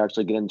now that they're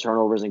actually getting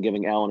turnovers and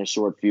giving Allen a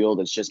short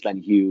field, it's just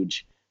been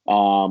huge.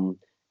 And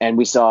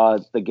we saw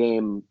the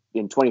game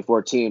in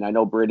 2014. I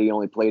know Brady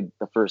only played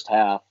the first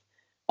half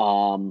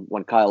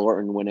when Kyle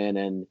Orton went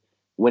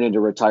into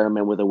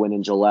retirement with a win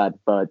in Gillette,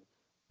 but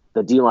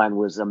the D-line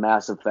was a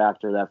massive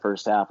factor that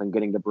first half and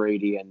getting to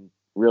Brady and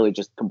really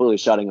just completely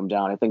shutting him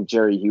down. I think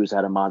Jerry Hughes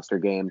had a monster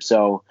game.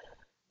 So,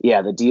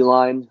 yeah, the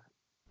D-line,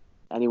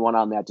 anyone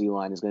on that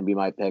D-line is going to be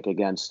my pick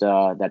against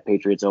that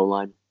Patriots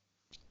O-line.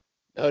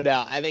 No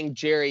doubt. I think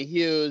Jerry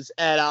Hughes,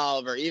 Ed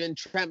Oliver, even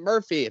Trent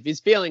Murphy, if he's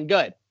feeling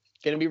good,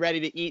 going to be ready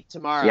to eat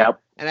tomorrow.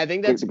 Yep. And I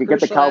think that's get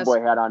the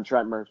cowboy hat on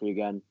Trent Murphy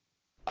again.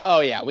 Oh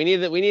yeah, we need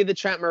the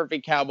Trent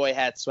Murphy cowboy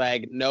hat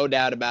swag, no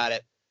doubt about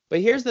it. But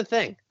here's the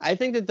thing: I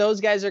think that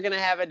those guys are going to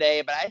have a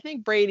day, but I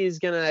think Brady's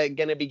gonna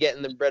be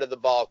getting rid of the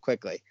ball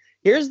quickly.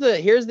 Here's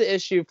the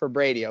issue for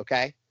Brady.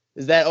 Okay,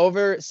 is that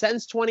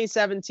since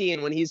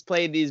 2017 when he's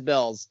played these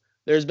Bills,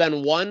 there's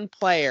been one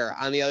player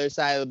on the other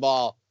side of the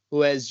ball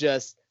who has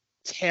just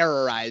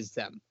terrorized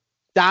him,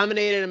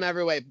 dominated him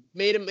every way,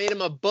 made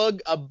him a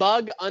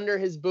bug under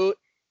his boot.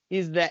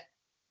 He's the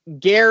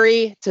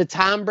Gary to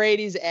Tom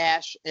Brady's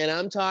Ash, and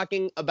I'm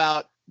talking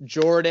about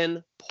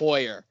Jordan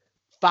Poyer.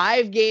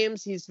 5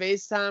 games he's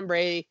faced Tom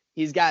Brady.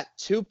 He's got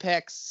 2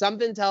 picks.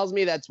 Something tells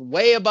me that's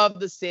way above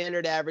the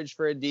standard average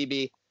for a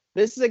DB.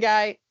 This is a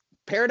guy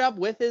paired up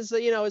with his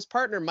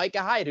partner,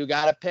 Micah Hyde, who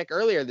got a pick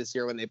earlier this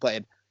year when they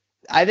played.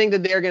 I think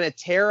that they're going to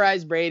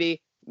terrorize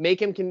Brady,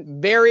 make him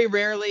very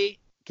rarely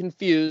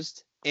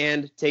confused,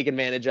 and take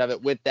advantage of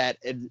it with that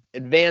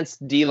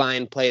advanced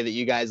D-line play that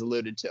you guys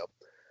alluded to.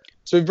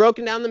 So we've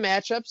broken down the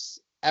matchups.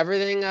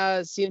 Everything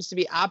seems to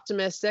be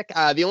optimistic.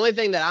 The only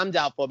thing that I'm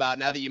doubtful about,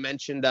 now that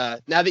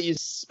you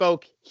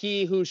spoke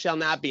he who shall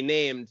not be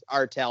named,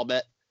 R.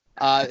 Talbot,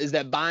 is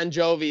that Bon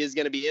Jovi is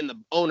going to be in the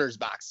owner's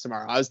box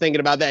tomorrow. I was thinking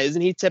about that.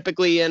 Isn't he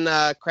typically in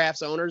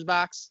Kraft's owner's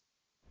box?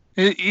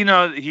 You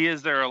know, he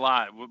is there a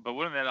lot. But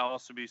wouldn't that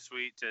also be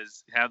sweet to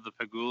have the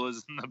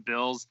Pagulas and the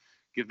Bills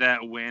get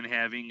that win,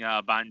 having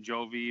Bon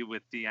Jovi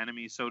with the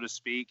enemy, so to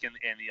speak, in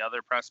the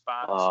other press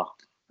box?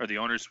 Or the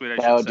owner's suite,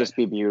 that would just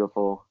be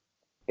beautiful.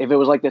 If it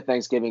was like the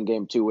Thanksgiving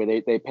game, too, where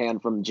they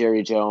panned from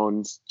Jerry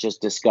Jones,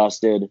 just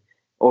disgusted,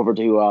 over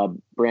to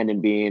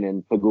Brandon Beane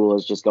and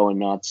Pagula's just going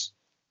nuts.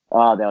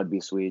 That would be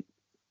sweet.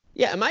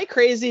 Yeah, am I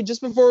crazy? Just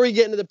before we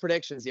get into the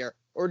predictions here,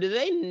 or do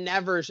they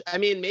never – I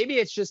mean, maybe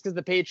it's just because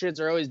the Patriots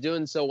are always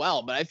doing so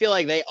well, but I feel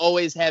like they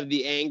always have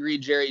the angry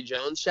Jerry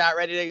Jones shot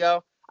ready to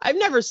go. I've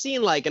never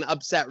seen, like, an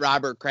upset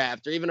Robert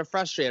Kraft or even a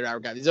frustrated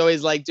Robert Kraft. He's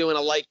always, like, doing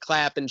a light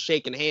clap and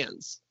shaking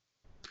hands.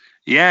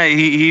 Yeah,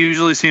 he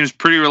usually seems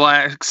pretty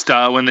relaxed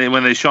when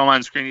they show him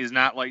on screen. He's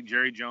not like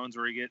Jerry Jones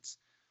where he gets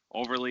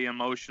overly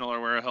emotional or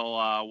where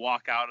he'll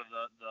walk out of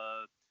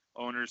the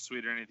owner's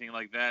suite or anything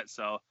like that.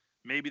 So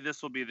maybe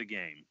this will be the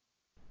game.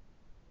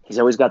 He's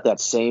always got that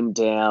same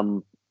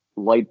damn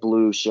light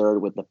blue shirt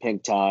with the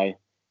pink tie.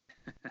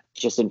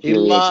 Just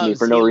infuriates me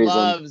for no reason. He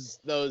loves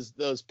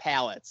those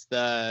palettes,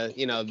 the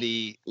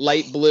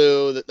light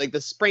blue, like the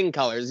spring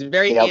colors. He's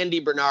very Andy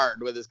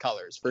Bernard with his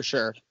colors, for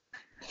sure.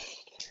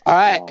 All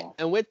right,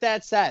 and with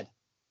that said,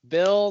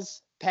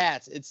 Bills,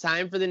 Pats, it's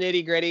time for the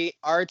nitty-gritty.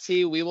 RT,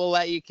 we will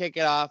let you kick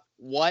it off.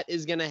 What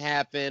is going to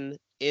happen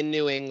in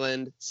New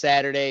England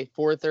Saturday,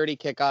 4:30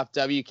 kickoff,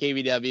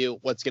 WKBW?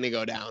 What's going to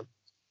go down?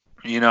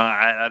 You know,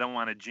 I don't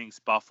want to jinx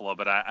Buffalo,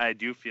 but I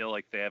do feel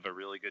like they have a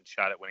really good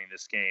shot at winning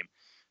this game.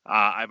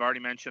 I've already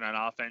mentioned on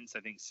offense,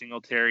 I think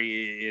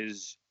Singletary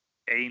is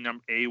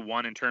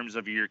A1 in terms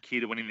of your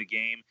key to winning the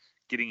game,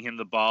 getting him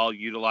the ball,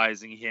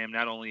 utilizing him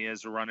not only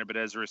as a runner but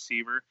as a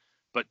receiver.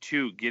 But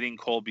 2, getting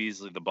Cole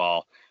Beasley the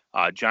ball.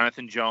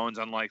 Jonathan Jones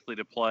unlikely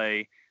to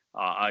play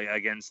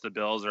against the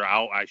Bills, or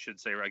out, I should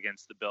say,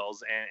 against the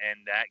Bills, and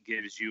that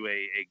gives you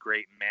a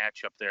great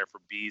matchup there for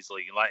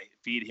Beasley.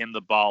 Feed him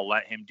the ball,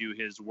 let him do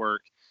his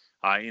work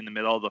in the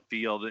middle of the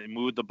field,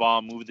 move the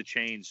ball, move the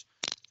chains.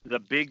 The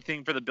big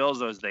thing for the Bills,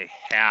 though, is they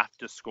have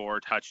to score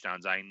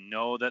touchdowns. I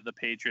know that the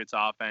Patriots'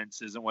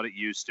 offense isn't what it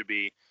used to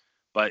be,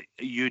 but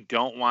you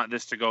don't want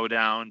this to go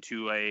down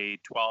to a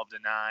 12-9,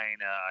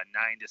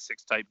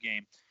 9-6 type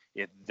game.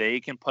 If they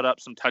can put up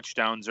some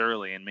touchdowns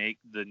early and make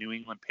the New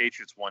England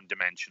Patriots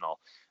one-dimensional,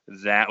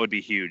 that would be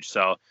huge.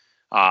 So,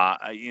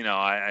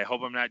 I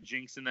hope I'm not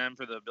jinxing them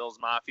for the Bills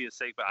Mafia's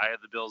sake, but I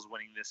have the Bills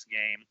winning this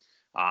game.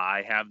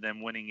 I have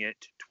them winning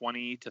it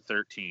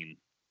 20-13.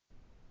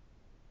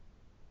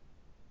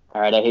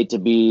 All right, I hate to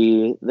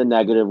be the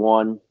negative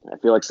one. I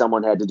feel like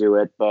someone had to do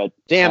it, but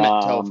damn it,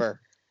 Topher.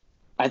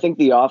 I think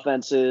the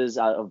offenses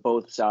of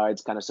both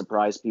sides kind of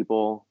surprise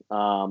people.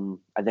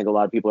 I think a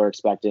lot of people are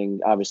expecting,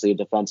 obviously, a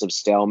defensive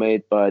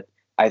stalemate, but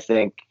I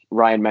think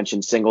Ryan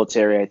mentioned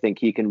Singletary. I think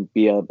he can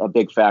be a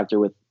big factor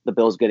with the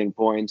Bills getting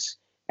points.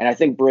 And I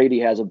think Brady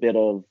has a bit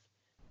of,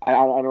 I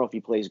don't know if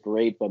he plays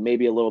great, but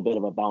maybe a little bit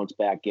of a bounce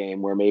back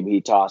game where maybe he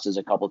tosses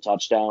a couple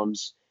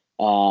touchdowns,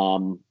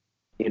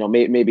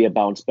 maybe a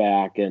bounce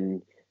back.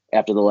 And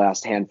after the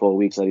last handful of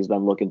weeks that he's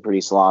been looking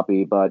pretty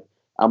sloppy, but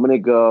I'm going to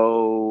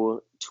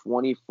go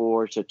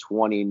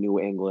 24-20 New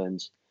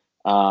England,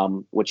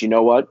 which, you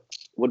know what,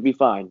 would be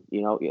fine.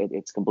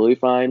 It's completely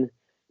fine.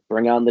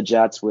 Bring on the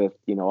Jets with,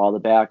 all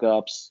the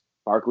backups,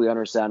 Barkley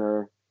under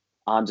center,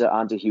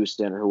 onto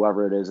Houston or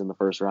whoever it is in the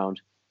first round.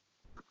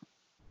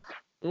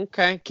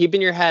 Okay.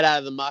 Keeping your head out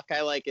of the muck.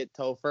 I like it,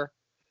 Topher.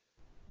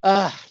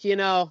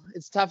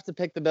 It's tough to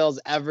pick the Bills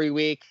every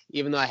week,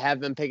 even though I have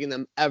been picking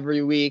them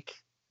every week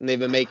and they've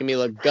been making me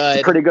look good.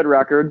 It's a pretty good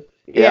record.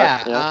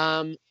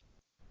 Yeah.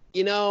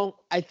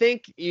 I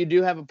think you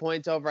do have a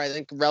point, Topher. I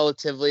think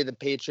relatively the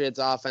Patriots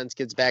offense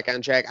gets back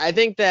on track. I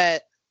think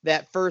that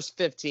first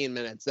 15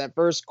 minutes, that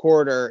first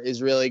quarter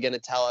is really going to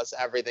tell us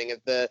everything.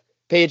 If the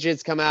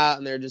Patriots come out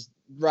and they're just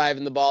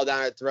driving the ball down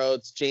our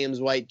throats. James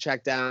White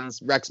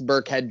checkdowns, Rex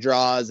Burkhead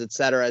draws, et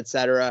cetera, et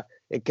cetera.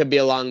 It could be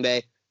a long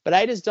day. But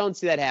I just don't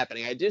see that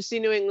happening. I do see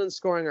New England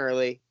scoring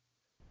early.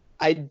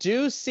 I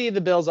do see the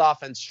Bills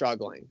offense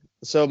struggling.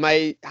 So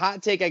my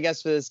hot take, I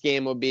guess, for this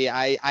game would be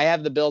I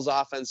have the Bills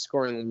offense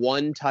scoring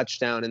 1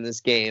 touchdown in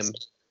this game.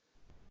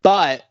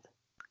 But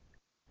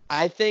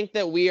I think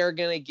that we are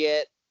going to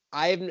get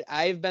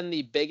I've been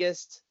the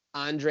biggest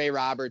Andre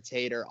Roberts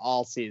hater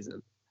all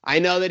season. I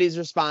know that he's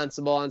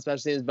responsible on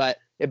special teams, but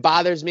it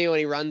bothers me when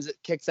he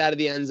kicks out of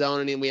the end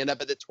zone and we end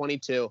up at the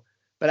 22.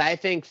 But I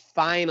think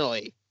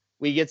finally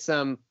we get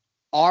some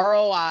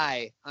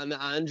ROI on the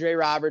Andre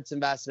Roberts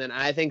investment. And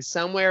I think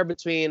somewhere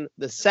between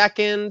the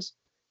second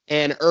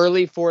and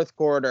early fourth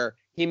quarter,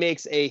 he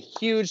makes a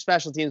huge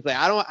special teams play.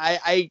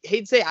 I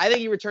hate to say, I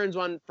think he returns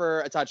one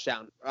for a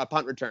touchdown, a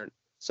punt return.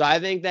 So I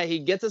think that he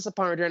gets us a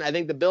punt return. I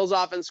think the Bills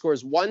offense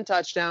scores 1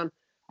 touchdown.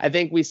 I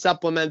think we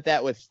supplement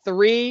that with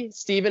 3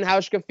 Stephen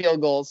Hauschka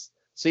field goals.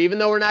 So even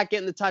though we're not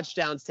getting the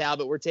touchdowns,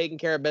 Talbot, we're taking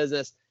care of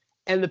business.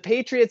 And the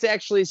Patriots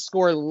actually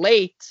score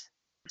late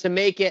to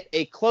make it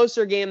a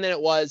closer game than it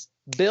was.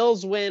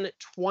 Bills win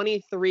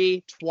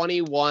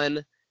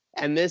 23-21.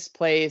 And this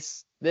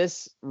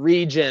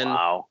region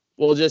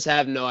will just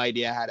have no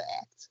idea how to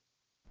act.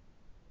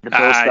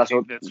 I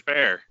think that's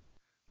fair.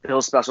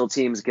 Bills special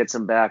teams gets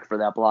them back for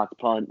that blocked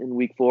punt in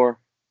week 4.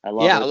 I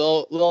love it. Yeah, a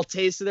little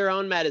taste of their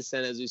own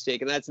medicine as we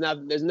speak. And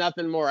there's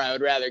nothing more I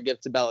would rather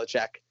give to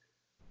Belichick.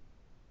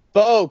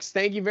 Folks,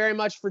 thank you very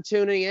much for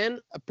tuning in.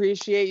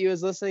 Appreciate you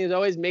as listening as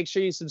always. Make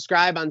sure you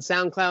subscribe on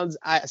SoundCloud,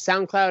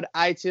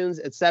 iTunes,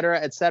 et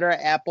cetera,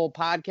 Apple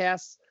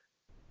Podcasts.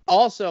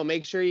 Also,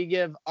 make sure you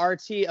give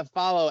RT a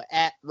follow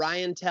at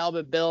Ryan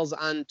Talbot Bills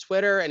on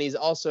Twitter, and he's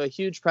also a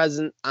huge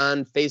presence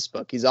on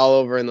Facebook. He's all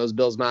over in those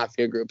Bills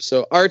Mafia groups.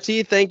 So,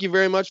 RT, thank you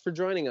very much for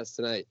joining us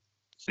tonight.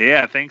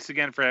 Yeah, thanks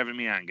again for having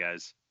me on,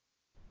 guys.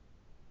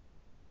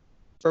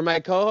 For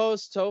my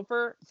co-host,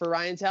 Topher, for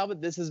Ryan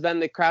Talbot, this has been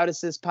the Crowd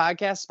Assist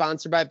Podcast,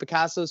 sponsored by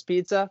Picasso's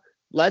Pizza.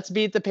 Let's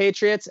beat the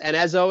Patriots, and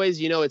as always,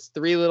 it's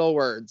 3 little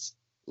words.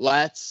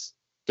 Let's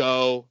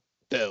go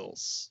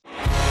Bills.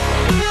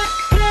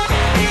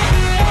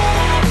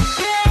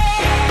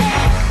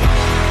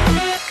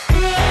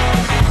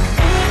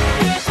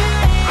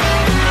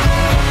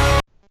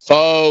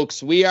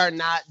 Folks, we are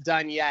not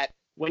done yet.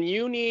 When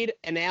you need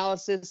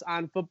analysis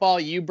on football,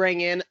 you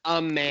bring in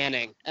a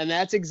Manning. And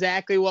that's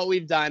exactly what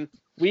we've done.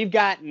 We've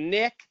got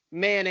Nick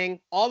Manning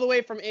all the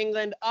way from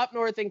England up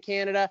north in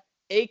Canada,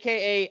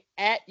 a.k.a.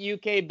 at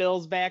UK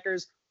Bills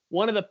backers.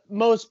 One of the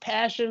most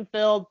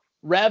passion-filled,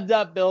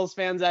 revved-up Bills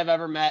fans I've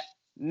ever met.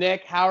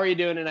 Nick, how are you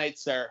doing tonight,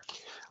 sir?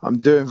 I'm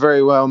doing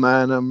very well,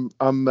 man.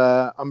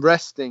 I'm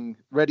resting,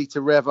 ready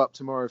to rev up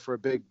tomorrow for a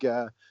big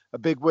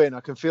win. I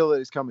can feel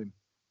that it's coming.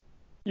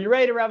 You're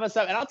ready to rev us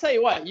up. And I'll tell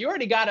you what, you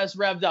already got us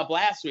revved up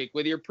last week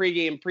with your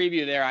pregame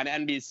preview there on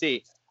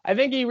NBC. I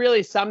think you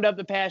really summed up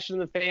the passion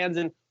of the fans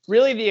and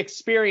really the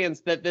experience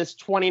that this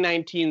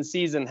 2019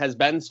 season has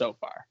been so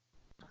far.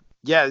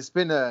 Yeah, it's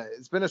been a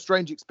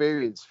strange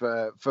experience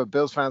for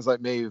Bills fans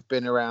like me who've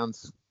been around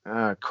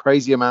a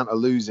crazy amount of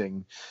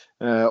losing.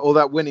 All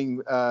that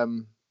winning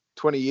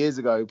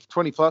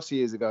 20 plus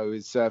years ago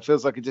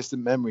feels like a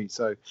distant memory.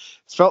 So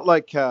it's felt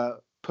like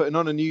putting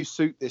on a new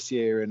suit this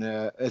year, and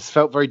it's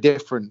felt very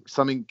different.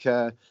 Something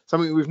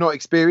we've not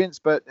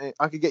experienced, but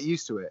I could get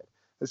used to it.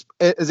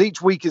 As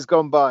each week has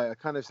gone by, I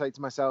kind of say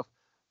to myself,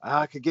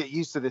 I could get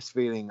used to this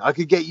feeling.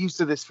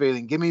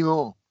 Give me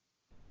more.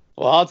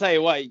 Well, I'll tell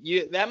you what,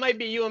 that might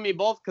be you and me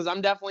both, because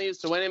I'm definitely used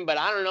to winning, but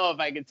I don't know if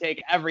I could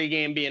take every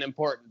game being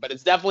important. But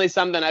it's definitely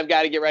something I've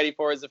got to get ready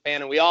for as a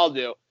fan, and we all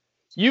do.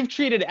 You've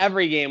treated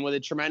every game with a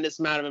tremendous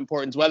amount of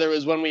importance, whether it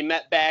was when we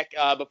met back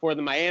before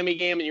the Miami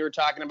game and you were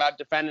talking about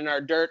defending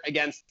our dirt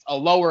against a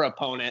lower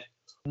opponent.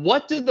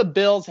 What do the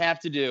Bills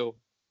have to do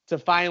to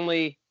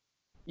finally,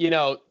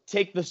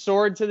 take the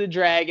sword to the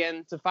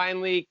dragon, to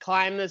finally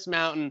climb this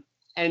mountain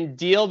and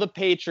deal the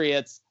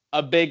Patriots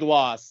a big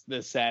loss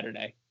this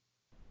Saturday?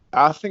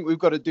 I think we've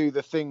got to do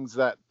the things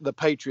that the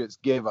Patriots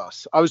give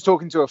us. I was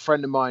talking to a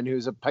friend of mine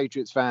who's a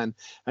Patriots fan,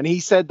 and he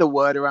said the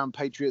word around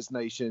Patriots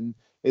Nation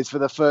is for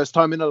the first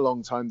time in a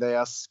long time, they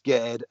are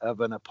scared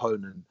of an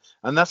opponent.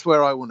 And that's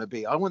where I want to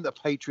be. I want the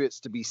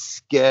Patriots to be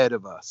scared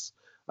of us.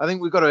 I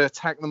think we've got to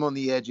attack them on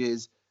the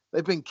edges.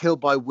 They've been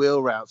killed by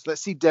wheel routes. Let's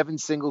see Devin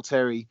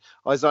Singletary,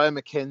 Isaiah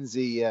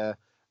McKenzie,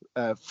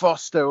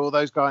 Foster, all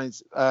those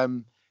guys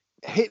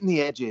hitting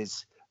the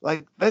edges.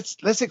 Like,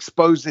 let's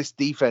expose this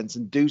defense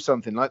and do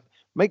something. Like,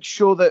 make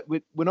sure that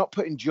we're not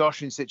putting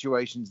Josh in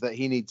situations that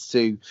he needs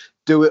to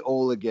do it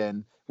all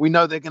again. We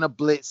know they're going to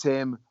blitz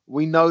him.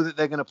 We know that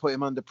they're going to put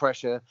him under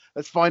pressure.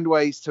 Let's find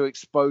ways to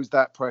expose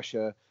that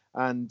pressure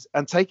and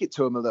take it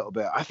to him a little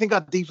bit. I think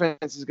our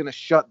defense is going to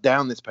shut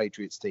down this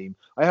Patriots team.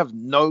 I have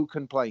no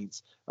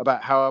complaints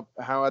about how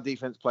our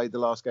defense played the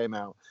last game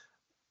out.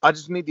 I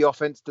just need the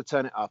offense to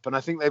turn it up. And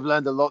I think they've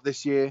learned a lot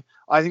this year.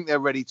 I think they're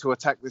ready to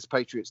attack this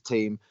Patriots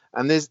team.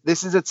 And this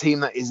is a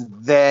team that is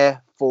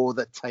there for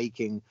the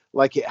taking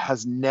like it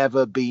has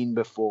never been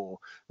before.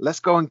 Let's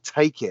go and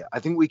take it. I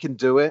think we can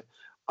do it.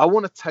 I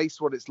want to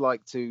taste what it's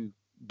like to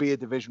be a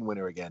division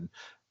winner again.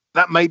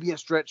 That may be a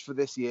stretch for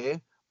this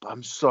year, but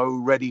I'm so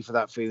ready for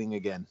that feeling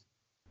again.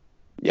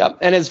 Yep.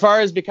 And as far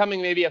as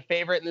becoming maybe a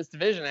favorite in this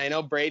division, I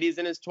know Brady's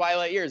in his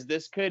twilight years.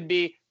 This could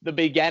be the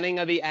beginning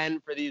of the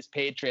end for these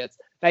Patriots.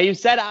 Now, you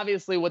said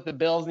obviously what the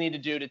Bills need to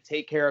do to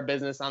take care of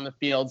business on the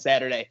field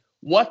Saturday.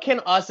 What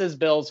can us as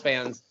Bills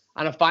fans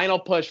on a final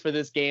push for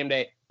this game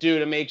day do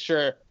to make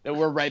sure that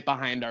we're right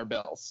behind our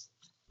Bills?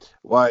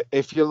 Well,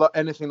 if you're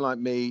anything like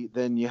me,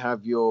 then you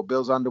have your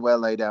Bills underwear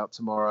laid out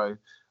tomorrow.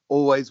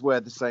 Always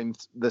wear the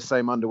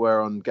same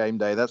underwear on game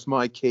day. That's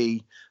my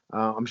key.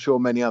 I'm sure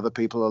many other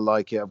people are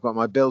like it. I've got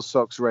my Bills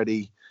socks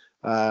ready,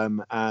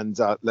 and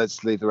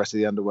let's leave the rest of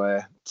the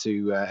underwear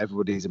to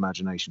everybody's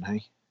imagination.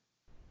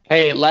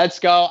 Hey, let's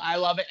go. I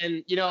love it.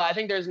 And, I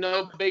think there's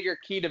no bigger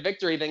key to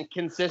victory than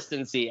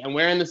consistency. And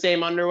wearing the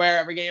same underwear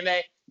every game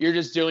day, you're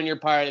just doing your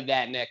part of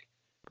that, Nick.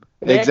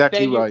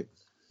 Exactly right.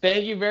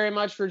 Thank you very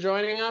much for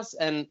joining us.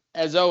 And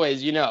as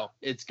always,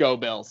 it's Go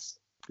Bills.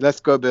 Let's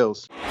go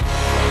Bills.